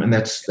 and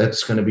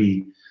that's going to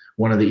be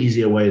one of the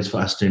easier ways for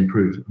us to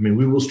improve. I mean,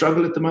 we will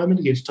struggle at the moment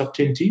against top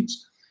 10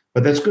 teams,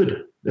 but that's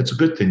good. That's a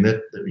good thing.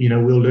 That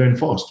we'll learn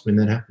fast when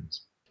that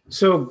happens.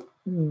 So,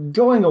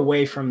 going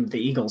away from the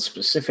Eagles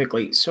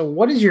specifically, so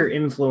what is your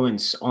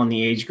influence on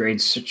the age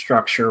grade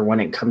structure when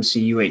it comes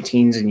to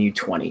U18s and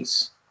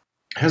U20s?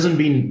 Hasn't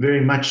been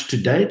very much to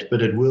date,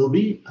 but it will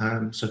be.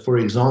 So, for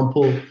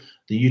example,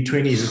 the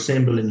U20s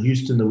assemble in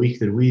Houston the week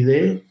that we're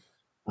there.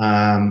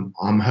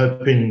 I'm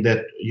hoping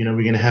that, we're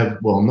going to have,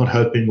 well, I'm not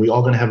hoping, we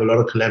are going to have a lot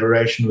of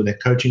collaboration with their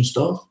coaching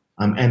staff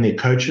and their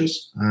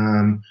coaches.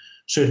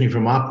 Certainly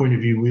from our point of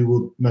view, we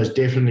will most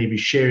definitely be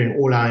sharing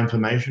all our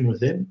information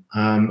with them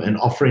and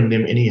offering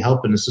them any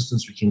help and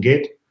assistance we can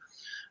get.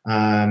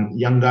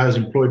 Young guys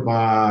employed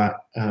by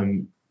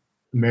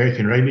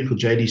American Rugby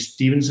called JD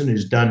Stevenson,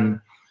 he's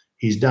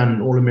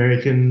done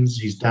All-Americans,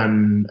 he's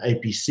done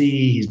APC,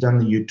 he's done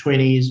the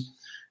U20s,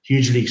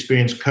 hugely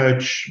experienced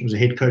coach, was a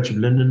head coach of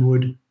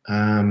Lindenwood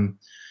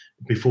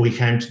before he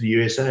came to the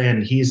USA,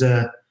 and he's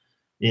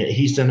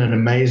done an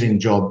amazing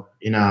job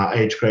in our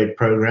age grade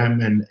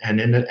program, and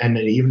an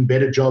even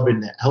better job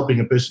in helping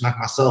a person like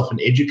myself and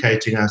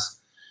educating us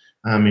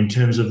in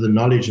terms of the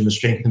knowledge and the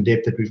strength and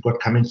depth that we've got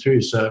coming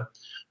through. So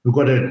we've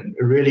got a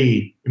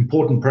really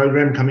important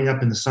program coming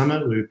up in the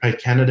summer. We play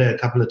Canada a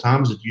couple of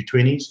times at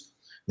U20s.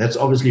 That's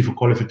obviously for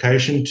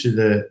qualification to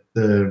the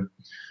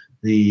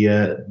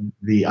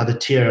other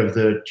tier of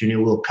the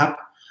Junior World Cup.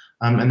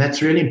 And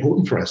that's really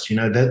important for us.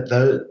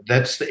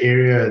 That's the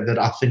area that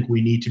I think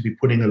we need to be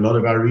putting a lot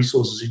of our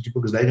resources into,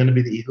 because they're going to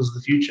be the Eagles of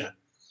the future.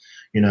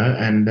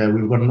 And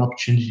we've got an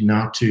opportunity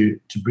now to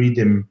breed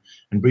them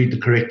and breed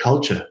the correct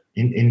culture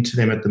into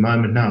them at the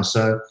moment now.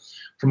 So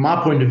from my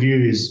point of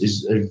view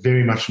is a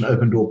very much an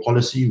open door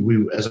policy.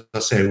 As I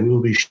say, we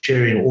will be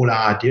sharing all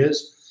our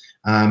ideas,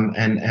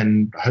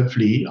 and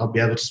hopefully I'll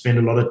be able to spend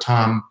a lot of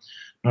time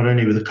not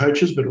only with the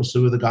coaches, but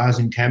also with the guys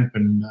in camp.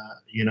 And,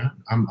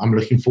 I'm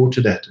looking forward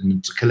to that. And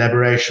it's a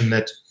collaboration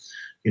that,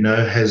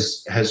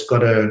 has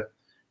got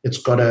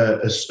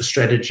a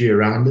strategy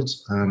around it.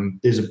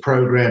 There's a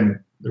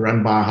program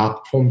run by our high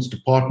performance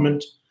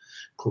department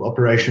called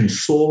Operation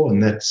SOAR,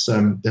 and that's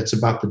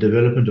about the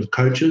development of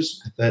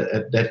coaches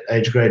at that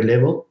age grade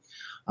level.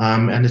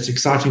 And it's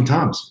exciting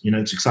times.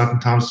 It's exciting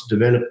times to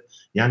develop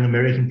young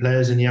American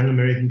players and young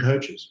American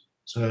coaches.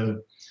 So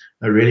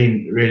I'm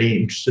really, really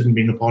interested in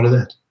being a part of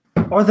that.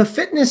 Are the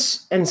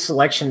fitness and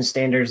selection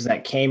standards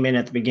that came in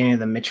at the beginning of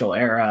the Mitchell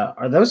era,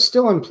 are those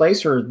still in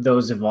place or are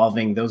those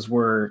evolving? Those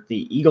were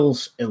the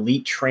Eagles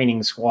Elite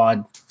Training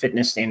Squad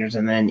fitness standards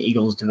and then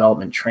Eagles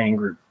Development Training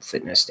Group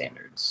fitness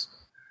standards.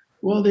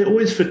 Well, there are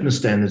always fitness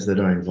standards that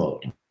are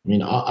involved. I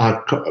mean,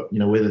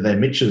 whether they're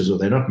Mitches or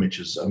they're not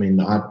Mitches, I mean,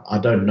 I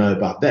don't know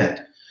about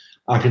that.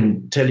 I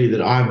can tell you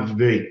that I have a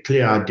very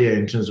clear idea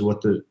in terms of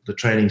what the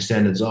training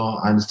standards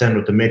are. I understand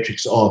what the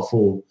metrics are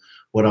for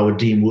what I would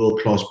deem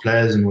world-class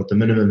players and what the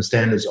minimum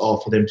standards are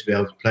for them to be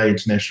able to play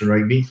international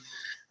rugby.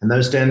 And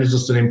those standards are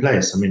still in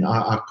place. I mean,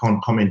 I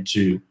can't comment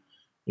to,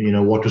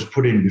 what was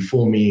put in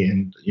before me.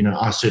 And,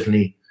 I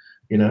certainly,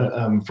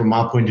 from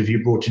my point of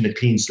view, brought in a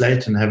clean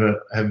slate and have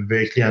a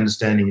very clear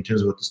understanding in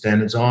terms of what the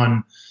standards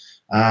are.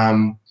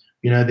 And,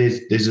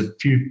 there's a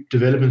few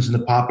developments in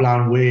the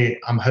pipeline where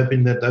I'm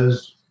hoping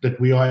that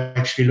we are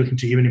actually looking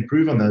to even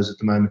improve on those at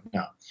the moment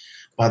now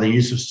by the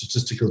use of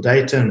statistical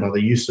data and by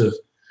the use of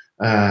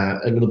a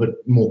little bit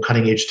more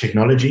cutting-edge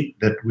technology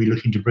that we're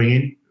looking to bring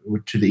in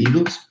to the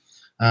Eagles,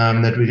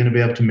 that we're going to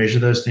be able to measure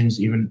those things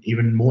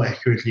even more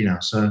accurately now.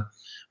 So,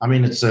 I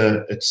mean, it's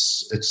an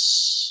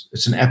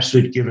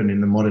absolute given in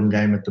the modern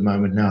game at the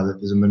moment now that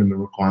there's a minimum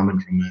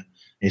requirement from an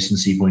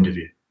S&C point of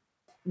view.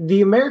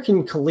 The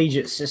American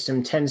collegiate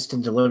system tends to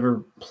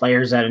deliver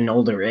players at an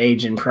older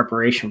age in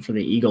preparation for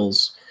the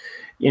Eagles.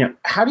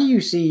 How do you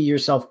see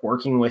yourself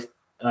working with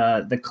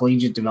the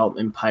collegiate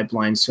development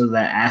pipeline so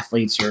that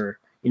athletes are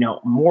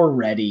more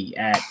ready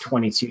at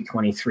 22,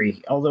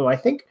 23. Although I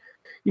think,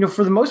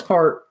 for the most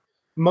part,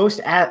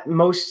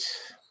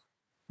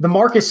 the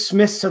Marcus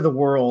Smiths of the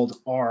world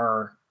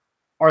are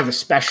the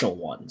special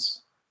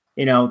ones.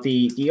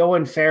 The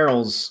Owen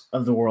Farrells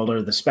of the world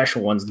are the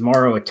special ones. The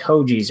Maro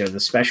Itogis are the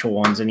special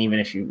ones. And even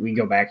if we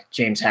go back,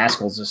 James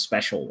Haskell's a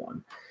special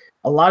one.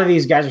 A lot of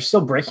these guys are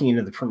still breaking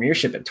into the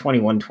premiership at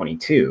 21,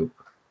 22.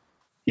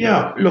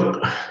 Yeah, look,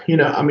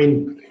 I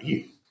mean,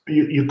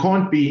 you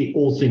can't be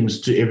all things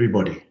to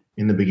everybody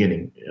in the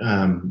beginning.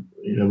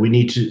 We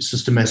need to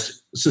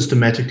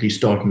systematically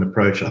start an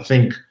approach. I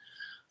think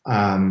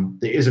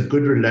there is a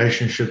good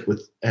relationship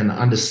with an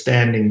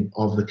understanding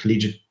of the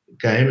collegiate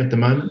game at the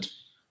moment.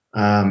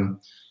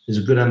 There's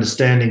a good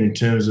understanding in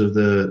terms of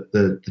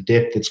the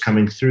depth that's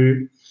coming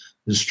through.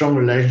 There's a strong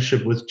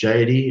relationship with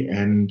JD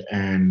and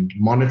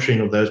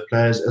monitoring of those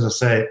players. As I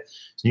say,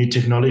 it's new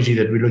technology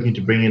that we're looking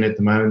to bring in at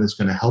the moment that's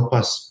going to help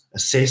us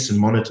assess and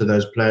monitor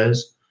those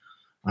players.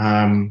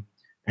 And,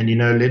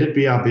 let it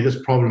be our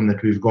biggest problem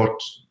that we've got,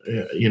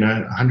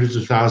 hundreds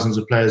of thousands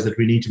of players that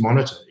we need to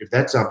monitor. If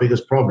that's our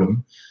biggest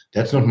problem,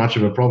 that's not much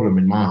of a problem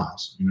in my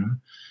eyes,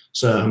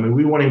 So, I mean,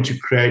 we want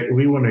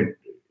to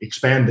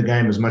expand the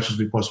game as much as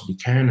we possibly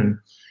can. And,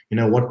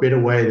 what better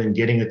way than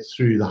getting it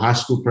through the high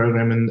school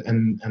program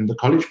and the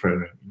college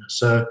program?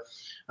 So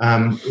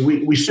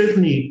we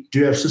certainly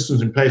do have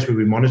systems in place where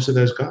we monitor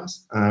those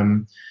guys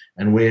and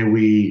where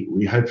we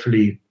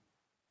hopefully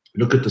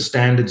look at the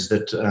standards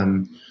that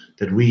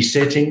we're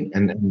setting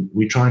and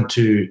we're trying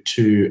to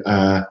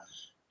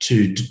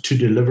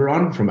deliver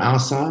on from our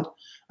side.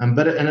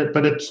 But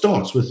it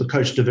starts with the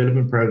coach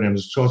development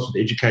programs. It starts with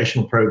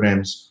educational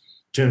programs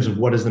in terms of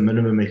what is the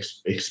minimum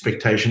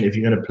expectation if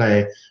you're going to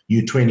play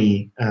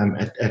U20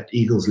 at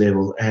Eagles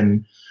level.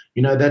 And,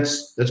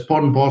 that's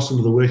part and parcel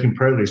of the work in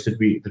progress that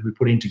we're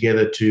putting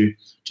together to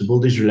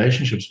build these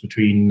relationships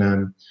between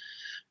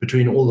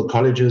all the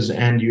colleges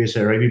and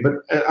USA Rugby. But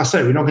I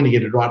say we're not going to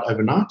get it right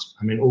overnight.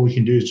 I mean, all we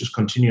can do is just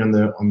continue on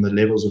the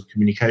levels of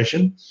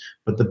communication.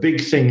 But the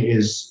big thing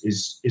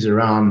is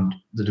around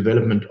the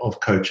development of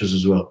coaches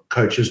as well.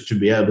 Coaches to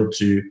be able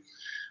to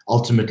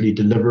ultimately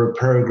deliver a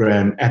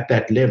program at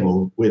that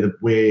level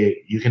where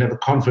you can have a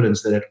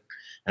confidence that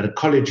at a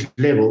college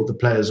level, the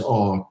players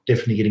are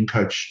definitely getting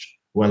coached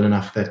well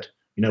enough that,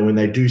 when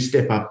they do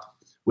step up,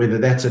 whether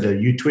that's at a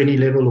U20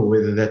 level or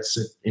whether that's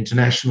at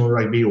international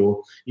rugby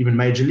or even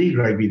major league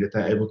rugby, that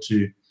they're able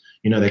to,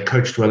 they're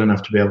coached well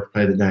enough to be able to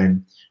play the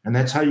game. And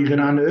that's how you're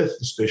going to unearth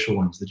the special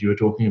ones that you were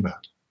talking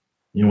about,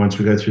 once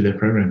we go through their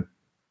program.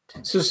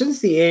 So since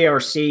the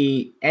ARC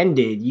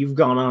ended, you've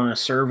gone on a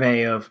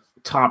survey of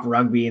top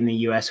rugby in the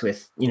U.S.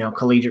 with,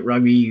 collegiate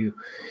rugby.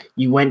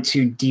 You went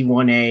to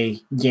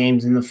D1A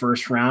games in the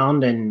first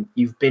round and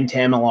you've been to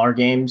MLR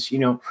games.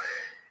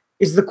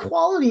 Is the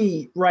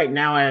quality right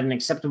now at an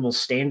acceptable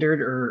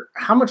standard, or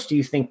how much do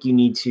you think you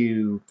need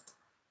to,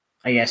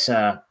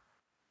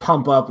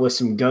 pump up with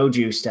some go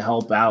juice to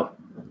help out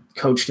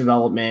coach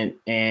development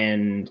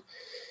and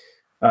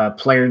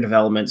player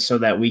development so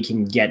that we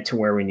can get to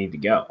where we need to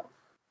go?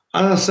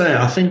 I'll say,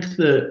 I think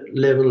the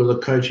level of the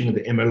coaching of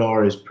the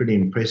MLR is pretty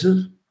impressive.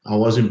 I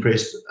was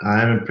impressed.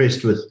 I am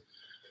impressed with,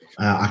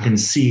 I can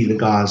see the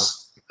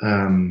guys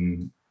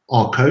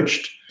are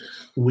coached.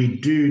 We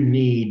do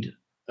need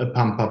a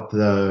pump up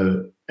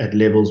though at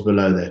levels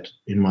below that.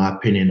 In my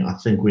opinion, I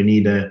think we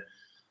need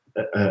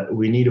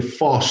to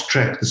fast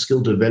track the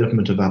skill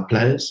development of our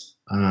players,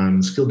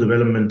 skill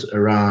development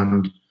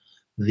around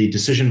the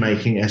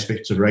decision-making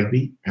aspects of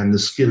rugby and the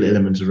skill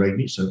elements of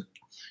rugby. So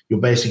your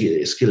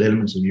basic skill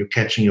elements of your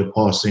catching, your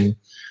passing,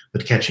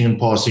 but catching and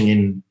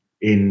passing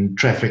in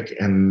traffic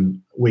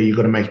and where you've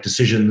got to make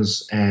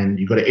decisions and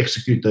you've got to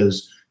execute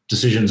those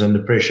decisions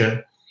under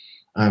pressure.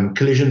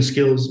 Collision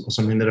skills are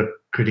something that are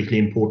critically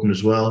important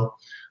as well.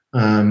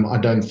 I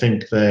don't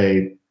think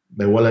they're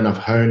well enough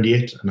honed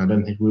yet, and I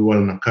don't think we're well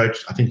enough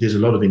coached. I think there's a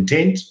lot of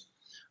intent,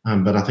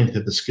 but I think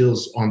that the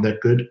skills aren't that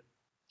good.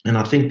 And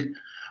I think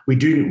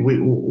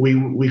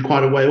we're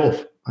quite a way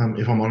off,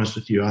 if I'm honest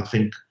with you. I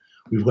think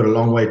we've got a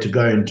long way to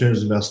go in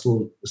terms of our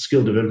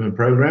skill development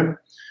program.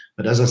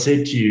 But as I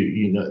said to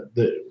you,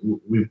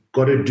 we've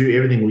got to do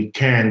everything we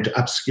can to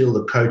upskill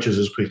the coaches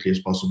as quickly as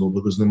possible,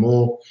 because the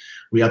more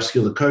we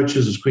upskill the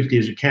coaches as quickly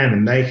as we can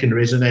and they can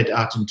resonate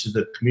out into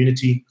the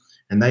community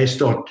and they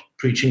start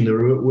preaching the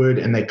word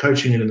and they're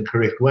coaching it in the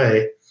correct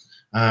way,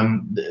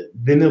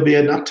 then there'll be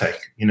an uptake.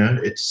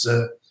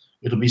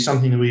 It'll be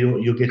something that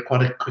you'll get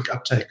quite a quick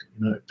uptake.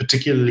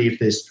 Particularly if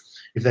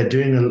they're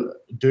doing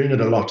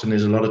it a lot and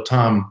there's a lot of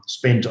time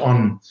spent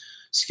on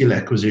skill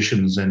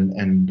acquisitions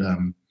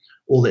and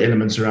all the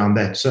elements around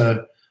that.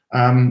 So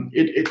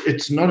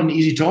it's not an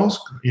easy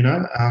task,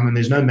 and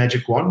there's no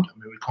magic wand. I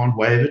mean, we can't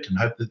wave it and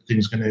hope that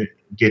things going to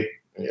get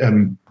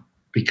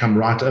become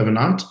right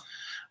overnight.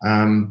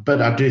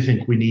 But I do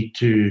think we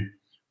do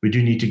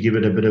need to give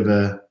it a bit of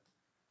a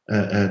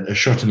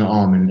shot in the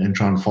arm and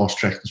try and fast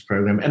track this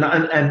program. And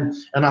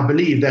I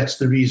believe that's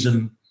the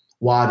reason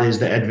why there's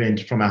the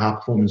advent from our high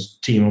performance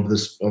team of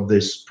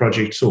this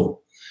project SOAR,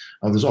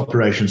 of this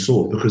operation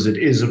SOAR, because it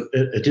is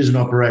an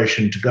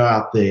operation to go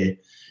out there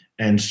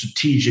and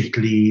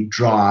strategically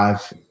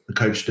drive the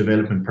coach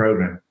development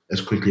program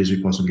as quickly as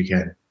we possibly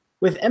can.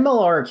 With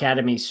MLR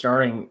Academy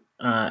starting,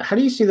 how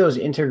do you see those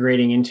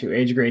integrating into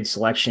age grade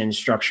selection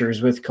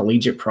structures with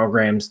collegiate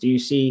programs? Do you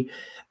see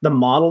the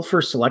model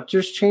for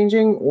selectors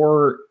changing,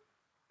 or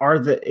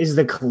is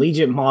the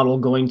collegiate model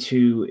going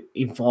to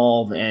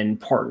evolve and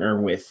partner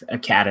with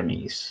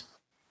academies?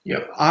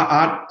 Yeah,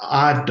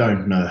 I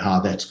don't know how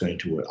that's going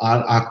to work.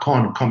 I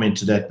can't comment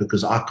to that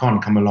because I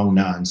can't come along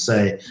now and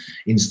say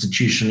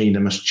institutionally they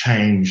must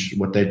change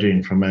what they're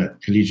doing from a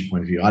collegiate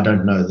point of view. I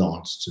don't know the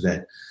answer to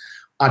that.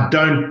 I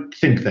don't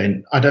think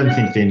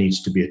there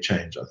needs to be a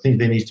change. I think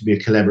there needs to be a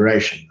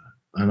collaboration,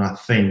 and I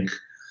think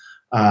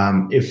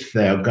if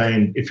you're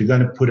going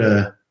to put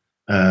a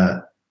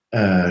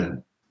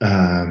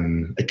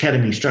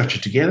academy structure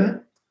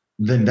together,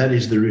 then that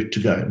is the route to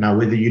go. Now,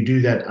 whether you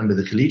do that under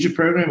the collegiate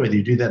program, whether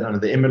you do that under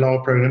the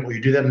MLR program, or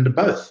you do that under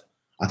both,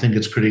 I think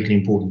it's critically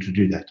important to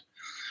do that.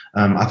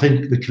 I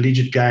think the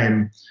collegiate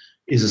game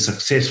is a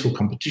successful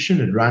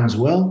competition. It runs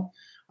well.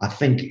 I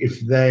think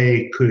if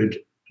they could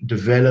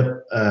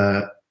develop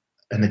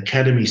an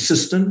academy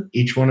system,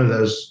 each one of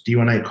those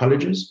D1A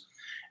colleges,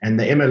 and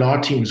the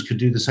MLR teams could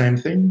do the same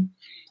thing,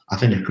 I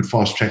think it could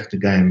fast track the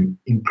game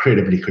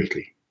incredibly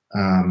quickly.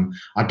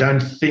 I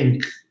don't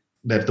think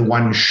that the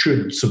one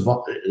should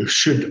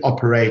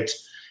operate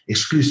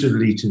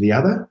exclusively to the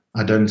other.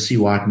 I don't see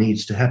why it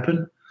needs to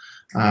happen.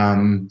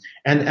 And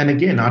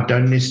again, I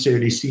don't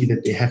necessarily see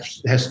that there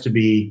has to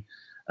be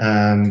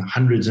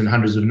hundreds and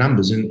hundreds of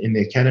numbers in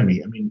the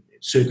academy. I mean,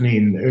 certainly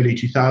in the early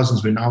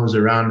 2000s when I was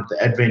around at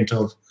the advent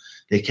of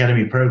the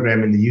academy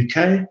program in the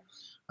UK,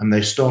 and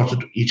they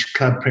started, each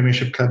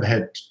premiership club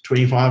had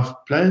 25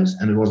 players,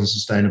 and it wasn't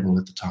sustainable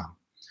at the time.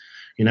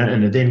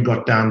 And it then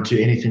got down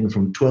to anything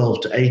from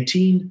 12 to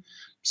 18,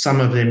 some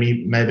of them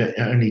maybe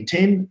only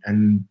 10,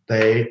 and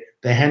they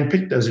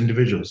handpicked those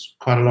individuals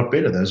quite a lot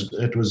better.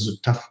 It was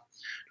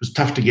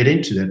tough to get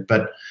into that.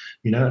 But,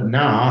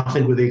 now I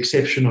think with the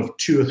exception of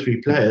 2 or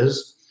 3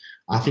 players,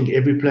 I think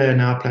every player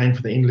now playing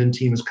for the England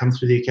team has come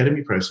through the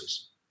academy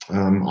process.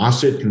 I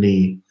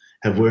certainly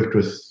have worked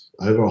with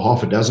over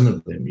half a dozen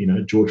of them,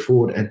 George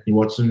Ford, Anthony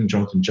Watson,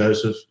 Jonathan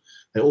Joseph.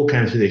 They all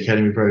came through the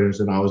academy programs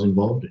that I was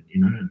involved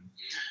in, and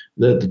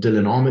the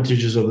Dylan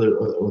Armitages of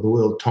the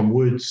world, Tom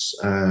Woods,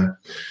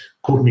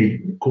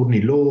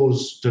 Courtney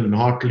Laws, Dylan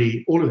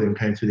Hartley, all of them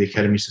came through the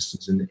academy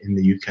systems in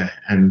the UK.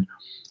 And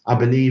I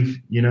believe,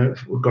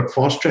 we've got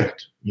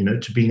fast-tracked,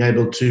 to being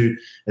able to,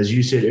 as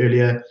you said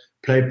earlier,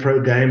 play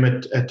pro game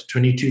at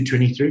 22,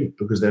 23,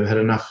 because they've had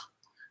enough,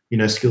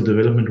 skill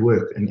development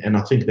work. And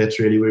I think that's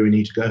really where we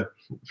need to go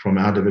from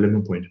our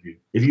development point of view.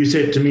 If you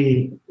said to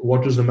me,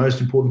 what was the most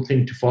important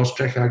thing to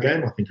fast-track our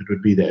game, I think it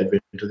would be the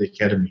advent of the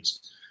academies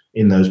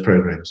in those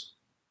programs.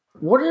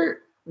 What are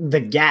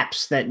the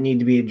gaps that need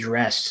to be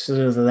addressed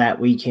so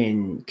that we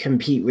can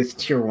compete with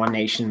Tier 1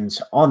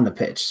 nations on the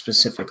pitch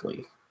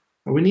specifically?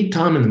 We need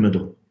time in the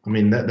middle. I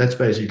mean, that's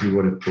basically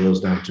what it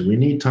boils down to. We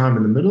need time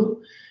in the middle,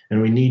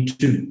 and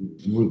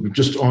we've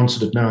just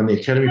answered it now in the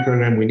academy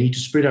program, we need to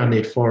spread our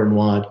net far and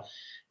wide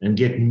and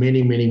get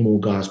many, many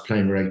more guys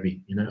playing rugby,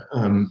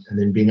 and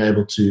then being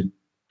able to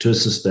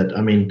assist that.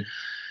 I mean,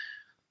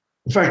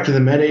 The fact of the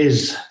matter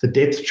is the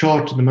depth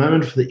chart at the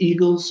moment for the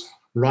Eagles,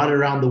 right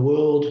around the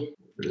world,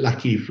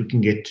 lucky if we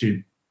can get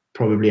to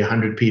probably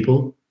 100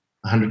 people,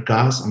 100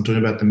 guys. I'm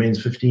talking about the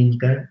men's 15s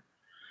game.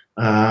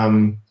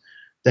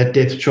 That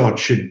depth chart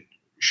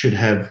should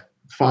have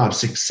 500,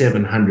 600,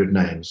 700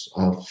 names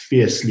of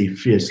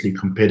fiercely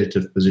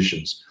competitive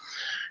positions.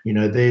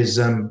 There's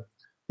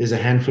a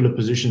handful of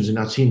positions in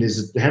our team.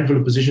 There's a handful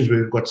of positions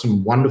where we've got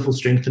some wonderful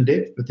strength and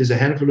depth, but there's a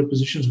handful of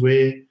positions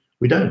where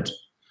we don't.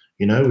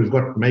 We've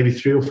got maybe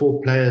 3 or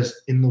 4 players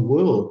in the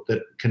world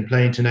that can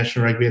play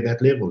international rugby at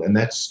that level, and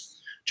that's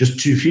just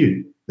too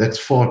few. That's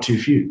far too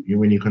few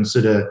when you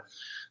consider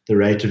the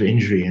rate of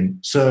injury. And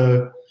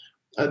so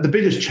the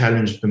biggest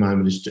challenge at the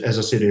moment is, as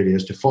I said earlier,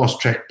 is to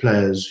fast-track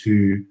players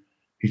who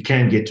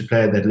can get to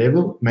play at that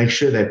level, make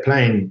sure they're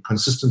playing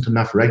consistent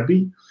enough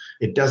rugby.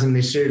 It doesn't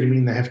necessarily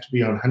mean they have to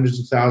be on hundreds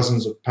of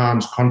thousands of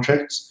pounds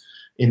contracts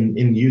in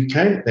the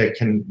UK. They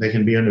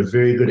can be on a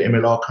very good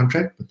MLR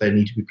contract, but they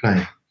need to be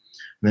playing.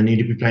 And they need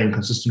to be playing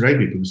consistent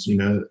rugby because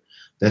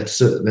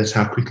that's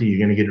how quickly you're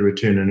going to get a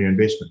return on your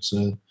investment.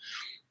 So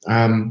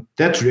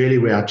that's really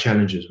where our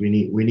challenge is. We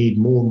need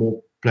more and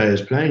more players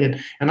playing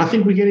it, and I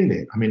think we're getting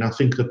there. I mean, I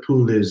think the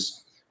pool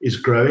is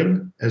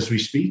growing as we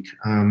speak,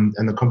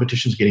 and the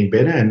competition's getting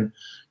better. And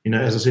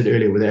as I said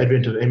earlier, with the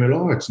advent of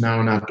MLR, it's now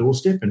on our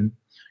doorstep, and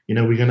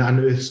we're going to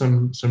unearth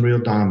some real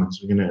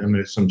diamonds. We're going to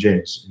unearth some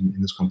gems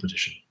in this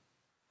competition.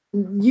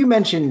 You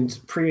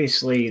mentioned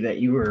previously that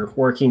you were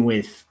working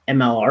with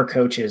MLR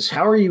coaches.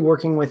 How are you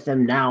working with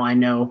them now? I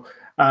know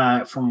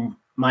from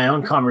my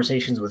own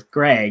conversations with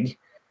Greg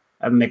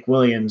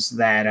McWilliams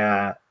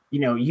that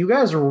you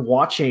guys are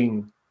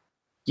watching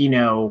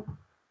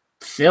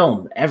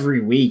film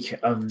every week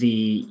of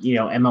the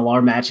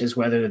MLR matches,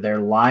 whether they're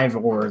live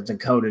or the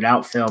coded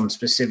out film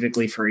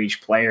specifically for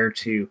each player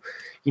to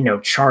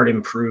chart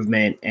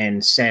improvement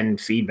and send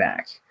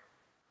feedback.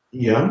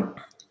 Yeah.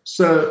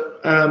 So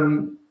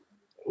how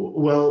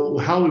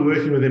we're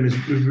working with them is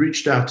we've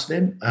reached out to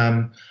them.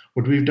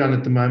 What we've done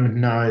at the moment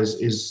now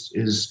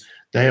is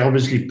they're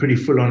obviously pretty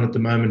full on at the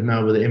moment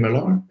now with the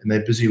MLR, and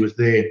they're busy with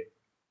their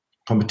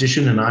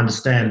competition. And I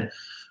understand,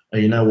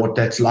 what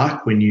that's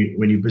like when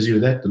you're busy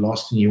with that. The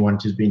last thing you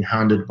want is being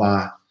hounded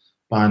by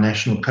a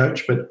national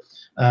coach. But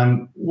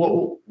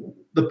what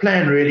the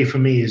plan really for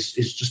me is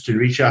just to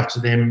reach out to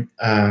them,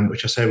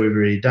 which I say we've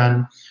already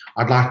done.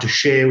 I'd like to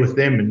share with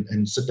them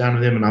and sit down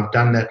with them, and I've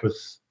done that with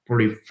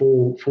probably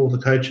four of the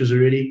coaches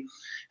already.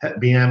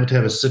 Being able to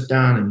have a sit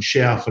down and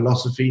share our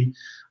philosophy,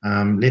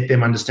 let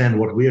them understand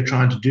what we are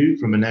trying to do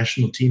from a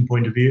national team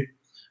point of view,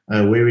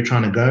 where we're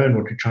trying to go and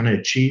what we're trying to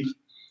achieve.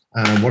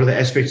 What are the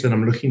aspects that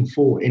I'm looking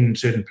for in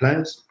certain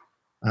players,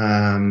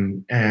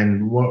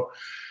 and what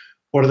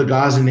are the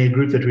guys in their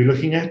group that we're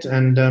looking at,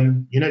 and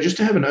just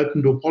to have an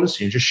open door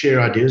policy and just share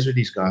ideas with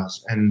these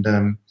guys. And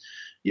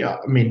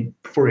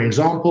for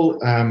example,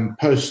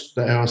 post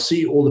the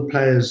ARC, all the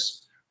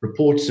players'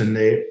 reports and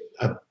their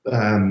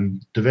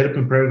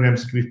development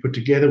programs that we've put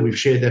together, we've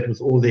shared that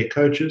with all their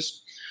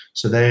coaches,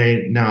 so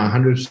they're now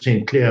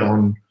 100% clear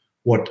on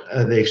what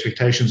the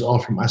expectations are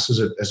from us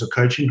as a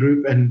coaching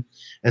group. And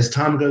as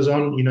time goes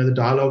on, the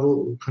dialogue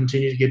will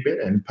continue to get better.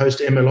 And post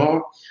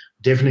MLR,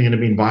 definitely going to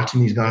be inviting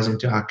these guys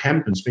into our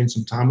camp and spend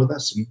some time with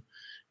us. And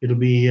it'll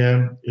be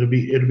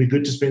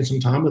good to spend some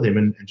time with them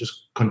and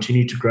just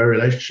continue to grow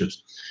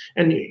relationships.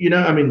 And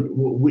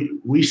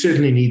we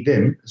certainly need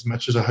them as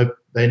much as I hope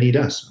they need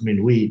us. I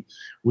mean, we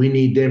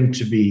need them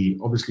to be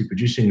obviously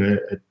producing a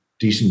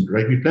decent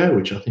rugby player,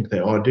 which I think they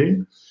are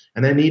doing.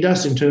 And they need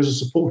us in terms of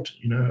support,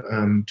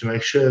 to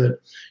make sure that,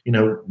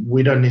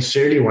 we don't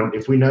necessarily want,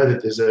 if we know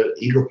that there's an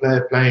Eagle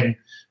player playing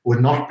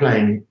or not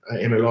playing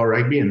MLR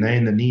rugby and they're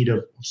in the need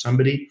of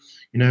somebody,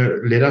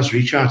 let us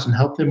reach out and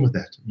help them with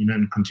that,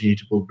 and continue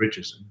to build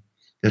bridges. And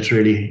that's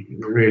really,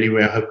 really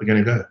where I hope we're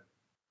going to go.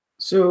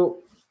 So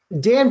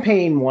Dan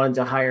Payne wanted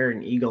to hire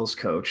an Eagles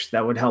coach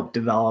that would help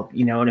develop,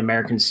 an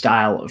American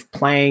style of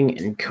playing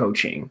and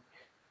coaching.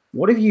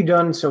 What have you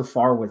done so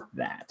far with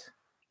that?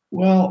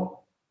 Well,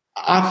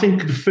 I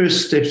think the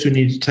first steps we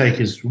need to take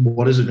is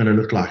what is it going to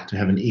look like to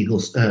have an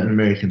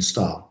American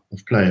style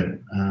of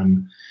playing.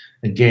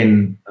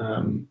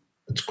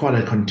 It's quite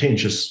a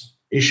contentious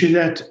issue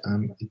that,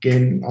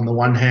 again, on the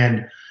one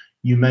hand,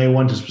 you may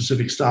want a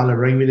specific style of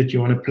rugby that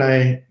you want to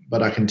play,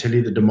 but I can tell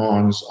you the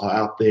demands are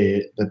out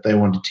there that they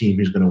want a team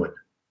who's going to win.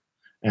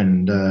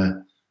 And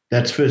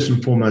that's first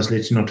and foremost.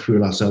 Let's not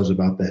fool ourselves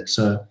about that.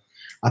 So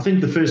I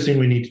think the first thing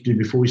we need to do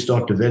before we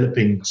start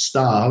developing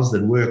styles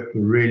that work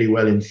really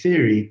well in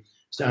theory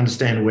is to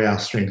understand where our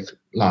strength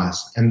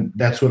lies. And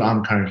that's what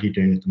I'm currently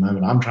doing at the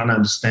moment. I'm trying to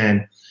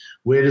understand,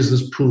 where does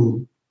this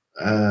pool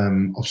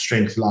of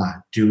strength lie?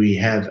 Do we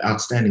have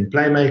outstanding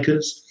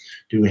playmakers?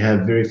 Do we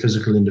have very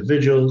physical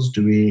individuals?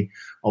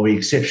 Are we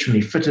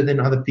exceptionally fitter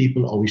than other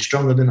people? Are we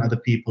stronger than other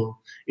people?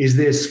 Is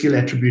there a skill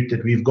attribute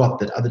that we've got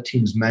that other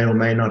teams may or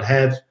may not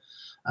have?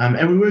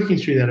 And we're working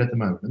through that at the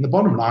moment. And the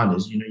bottom line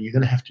is, you're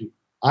going to have to,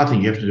 I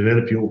think you have to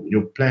develop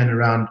your plan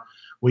around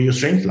where your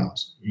strength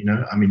lies.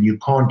 You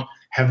can't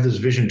have this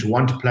vision to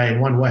want to play in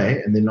one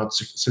way and then not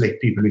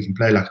select people who can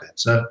play like that.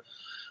 So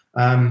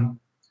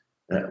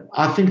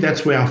I think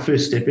that's where our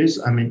first step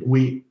is. I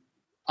mean,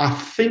 I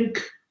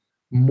think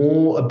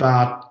more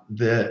about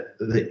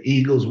the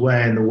Eagles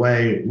way and the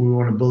way we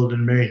want to build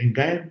an American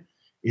game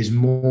is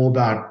more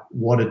about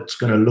what it's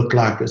going to look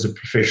like as a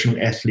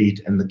professional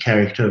athlete and the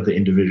character of the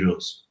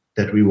individuals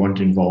that we want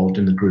involved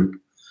in the group.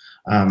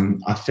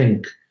 I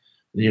think,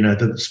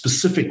 the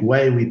specific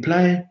way we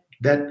play,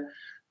 that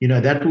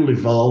will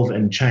evolve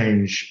and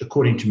change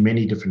according to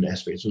many different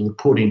aspects, or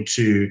according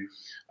to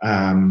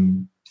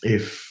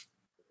if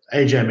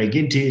AJ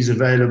McGinty is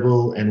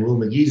available and Will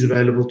McGee is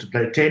available to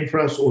play 10 for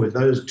us, or if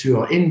those two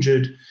are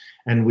injured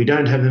and we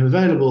don't have them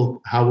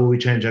available, how will we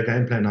change our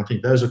game plan? I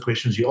think those are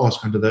questions you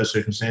ask under those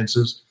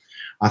circumstances.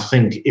 I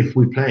think if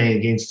we're playing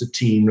against a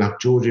team like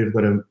Georgia, who've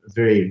got a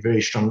very,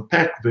 very strong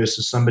pack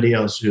versus somebody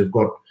else who have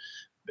got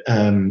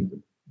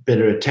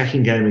better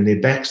attacking game and their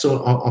backs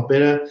are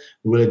better,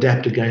 we'll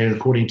adapt the game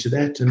according to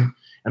that. And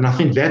I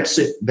think that's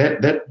it.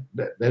 That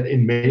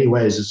in many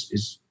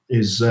ways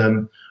is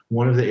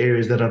one of the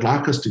areas that I'd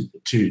like us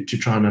to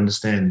try and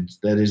understand.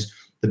 That is,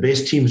 the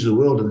best teams in the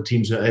world are the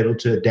teams who are able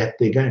to adapt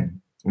their game.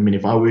 I mean,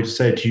 if I were to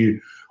say to you,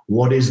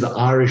 what is the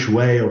Irish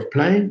way of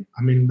playing?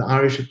 I mean, the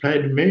Irish have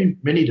played in many,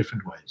 many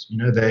different ways.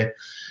 They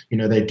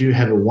do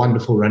have a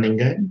wonderful running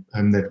game,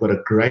 and they've got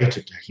a great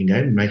attacking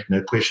game, make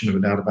no question of a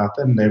doubt about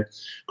that. And they've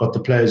got the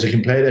players who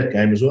can play that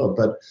game as well.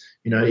 But,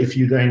 if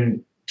you're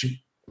going to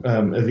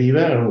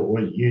Aviva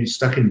or you're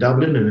stuck in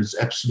Dublin and it's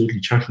absolutely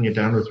chucking it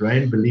down with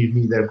rain, believe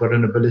me, they've got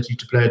an ability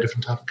to play a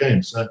different type of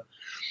game. So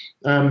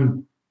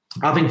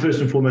I think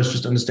first and foremost,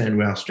 just understand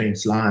where our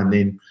strengths lie, and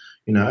then,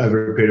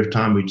 over a period of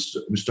time, we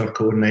start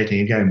coordinating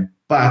a game.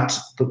 But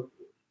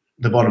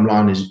the bottom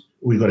line is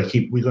we got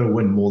to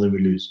win more than we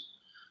lose,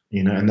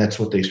 and that's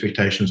what the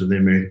expectations of the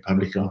American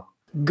public are.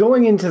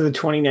 Going into the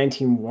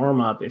 2019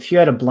 warm-up, if you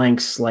had a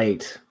blank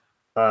slate,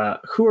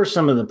 who are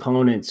some of the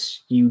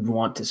opponents you'd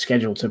want to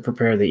schedule to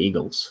prepare the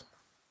Eagles?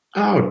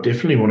 I would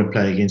definitely want to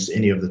play against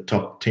any of the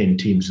top 10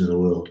 teams in the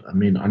world. I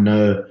mean, I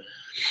know,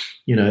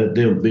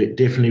 there'll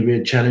definitely be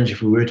a challenge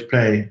if we were to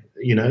play,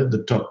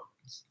 the top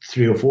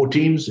 3 or 4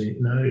 teams. If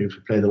we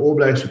play the All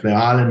Blacks, we play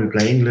Ireland, we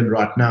play England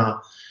right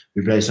now,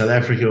 we play South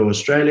Africa or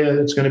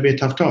Australia, it's going to be a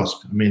tough task.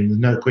 I mean, there's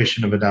no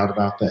question of a doubt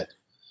about that.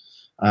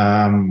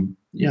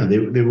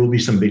 There will be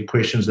some big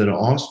questions that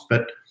are asked,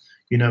 but,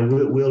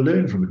 we'll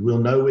learn from it. We'll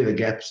know where the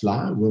gaps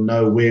lie. We'll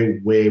know where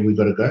we've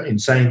got to go. In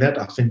saying that,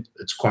 I think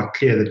it's quite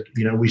clear that,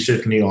 we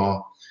certainly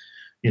are,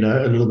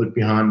 a little bit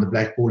behind the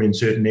blackboard in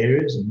certain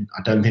areas. And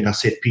I don't think our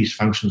set piece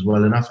functions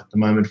well enough at the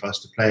moment for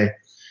us to play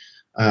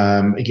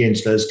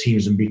against those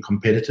teams and be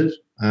competitive.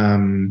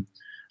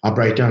 Our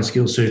breakdown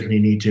skills certainly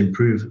need to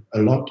improve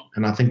a lot.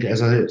 And I think,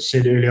 as I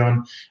said earlier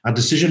on, our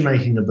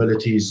decision-making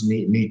abilities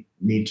need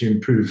to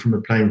improve from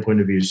a playing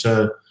point of view.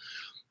 So,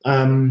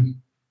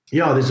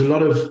 there's a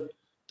lot of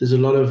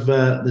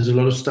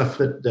stuff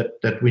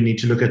that we need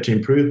to look at to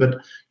improve. But,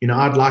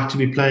 I'd like to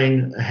be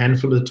playing a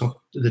handful of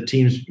the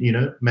teams,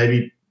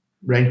 maybe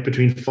ranked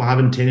between 5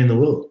 and 10 in the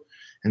world,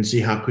 and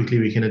see how quickly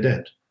we can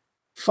adapt.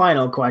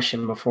 Final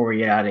question before we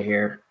get out of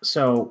here.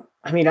 So,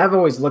 I mean, I've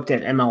always looked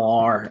at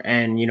MLR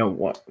and,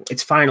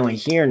 it's finally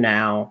here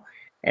now.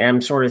 And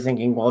I'm sort of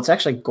thinking, well, it's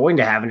actually going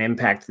to have an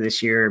impact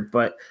this year.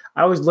 But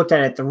I always looked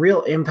at it, the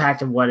real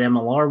impact of what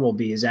MLR will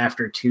be is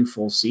after 2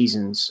 full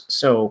seasons.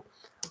 So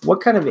what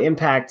kind of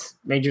impact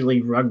Major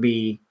League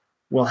Rugby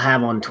will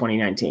have on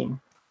 2019,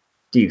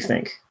 do you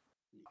think?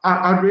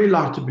 I'd really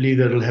like to believe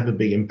that it'll have a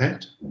big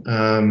impact.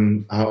 I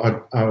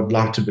would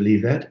like to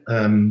believe that.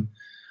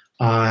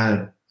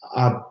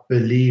 I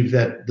believe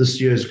that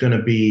this year is going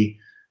to be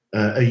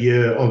a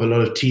year of a lot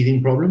of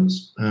teething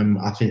problems.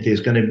 I think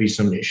there's going to be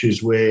some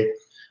issues where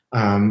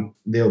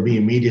there'll be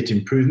immediate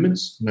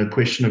improvements. No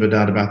question of a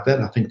doubt about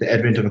that. I think the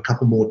advent of a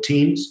couple more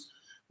teams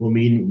will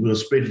mean we'll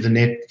spread the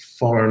net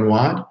far and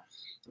wide.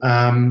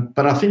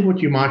 But I think what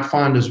you might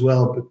find as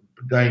well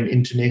going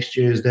into next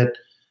year is that,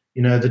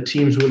 the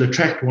teams will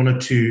attract 1 or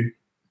 2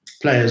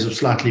 players of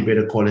slightly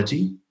better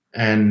quality.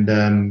 And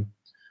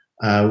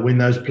when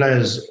those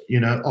players,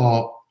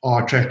 are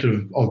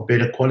attractive of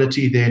better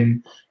quality,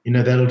 then,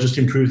 that'll just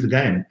improve the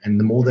game. And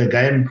the more their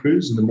game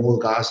improves and the more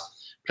the guys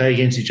play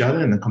against each other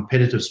and the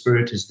competitive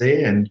spirit is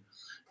there, and,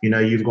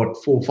 you've got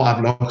 4 or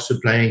 5 locks who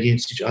are playing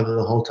against each other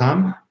the whole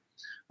time,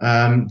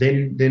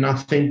 then I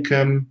think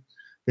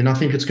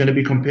it's going to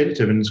be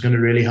competitive, and it's going to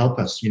really help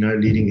us,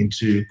 leading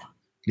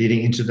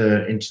into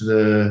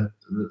the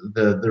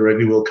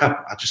Rugby World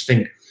Cup. I just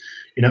think,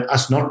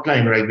 us not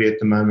playing rugby at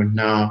the moment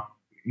now,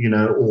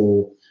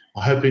 or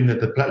hoping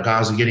that the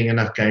guys are getting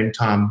enough game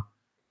time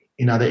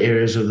in other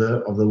areas of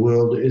the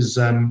world is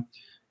too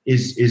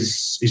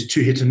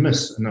hit and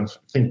miss. And I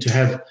think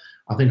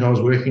I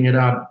was working it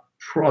out,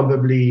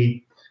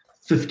 probably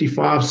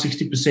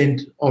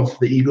 55-60% of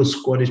the Eagles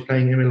squad is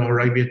playing MLR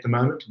rugby at the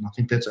moment, and I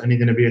think that's only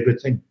going to be a good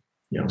thing.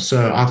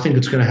 So I think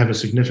it's going to have a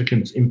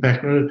significant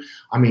impact on it.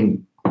 I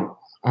mean,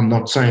 I'm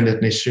not saying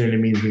that necessarily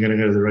means we're going to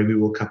go to the Rugby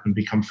World Cup and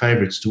become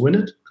favourites to win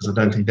it, because I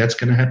don't think that's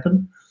going to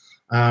happen.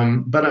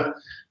 But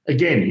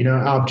again,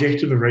 our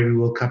objective of Rugby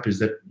World Cup is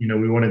that,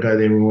 we want to go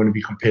there and we want to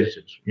be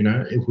competitive.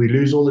 If we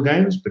lose all the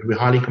games, but we're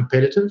highly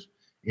competitive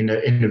in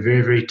a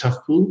very, very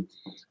tough pool,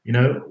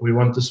 we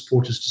want the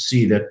supporters to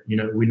see that,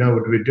 we know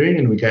what we're doing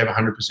and we gave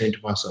 100%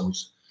 of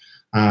ourselves,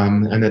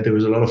 and that there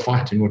was a lot of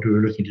fight in what we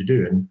were looking to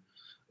do.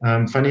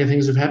 And funnier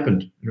things have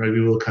happened in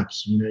Rugby World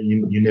Cups.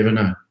 You never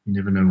know. You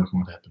never know what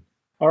might happen.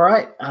 All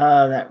right.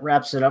 That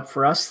wraps it up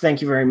for us.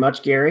 Thank you very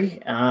much, Gary.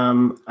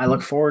 I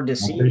look forward to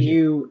seeing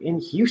you in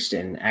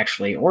Houston,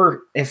 actually,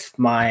 or if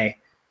my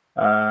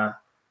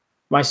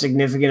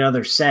significant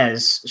other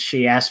says,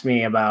 she asked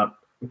me about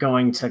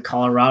going to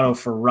Colorado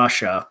for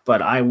Russia,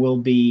 but I will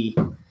be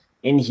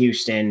in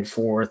Houston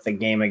for the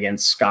game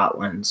against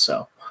Scotland.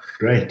 So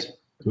great.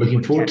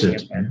 Looking forward to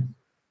it.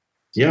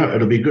 Yeah,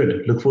 it'll be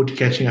good. Look forward to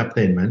catching up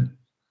then, man.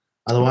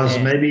 Otherwise,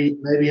 maybe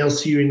I'll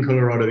see you in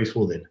Colorado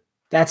before then.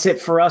 That's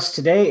it for us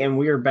today, and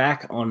we are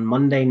back on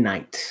Monday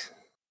night.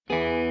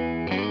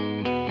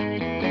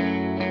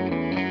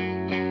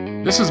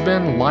 This has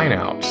been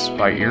Lineouts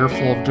by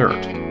Earful of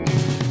Dirt.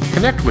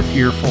 Connect with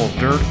Earful of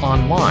Dirt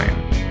online.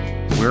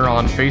 We're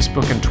on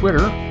Facebook and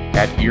Twitter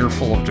at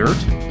Earful of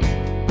Dirt.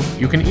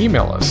 You can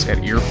email us at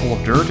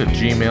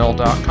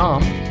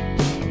earfulofdirt@gmail.com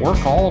or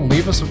call and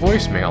leave us a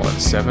voicemail at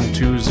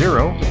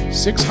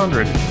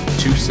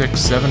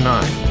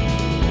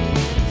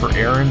 720-600-2679. For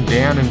Aaron,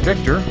 Dan, and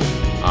Victor,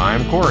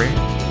 I'm Corey.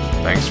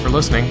 Thanks for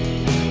listening.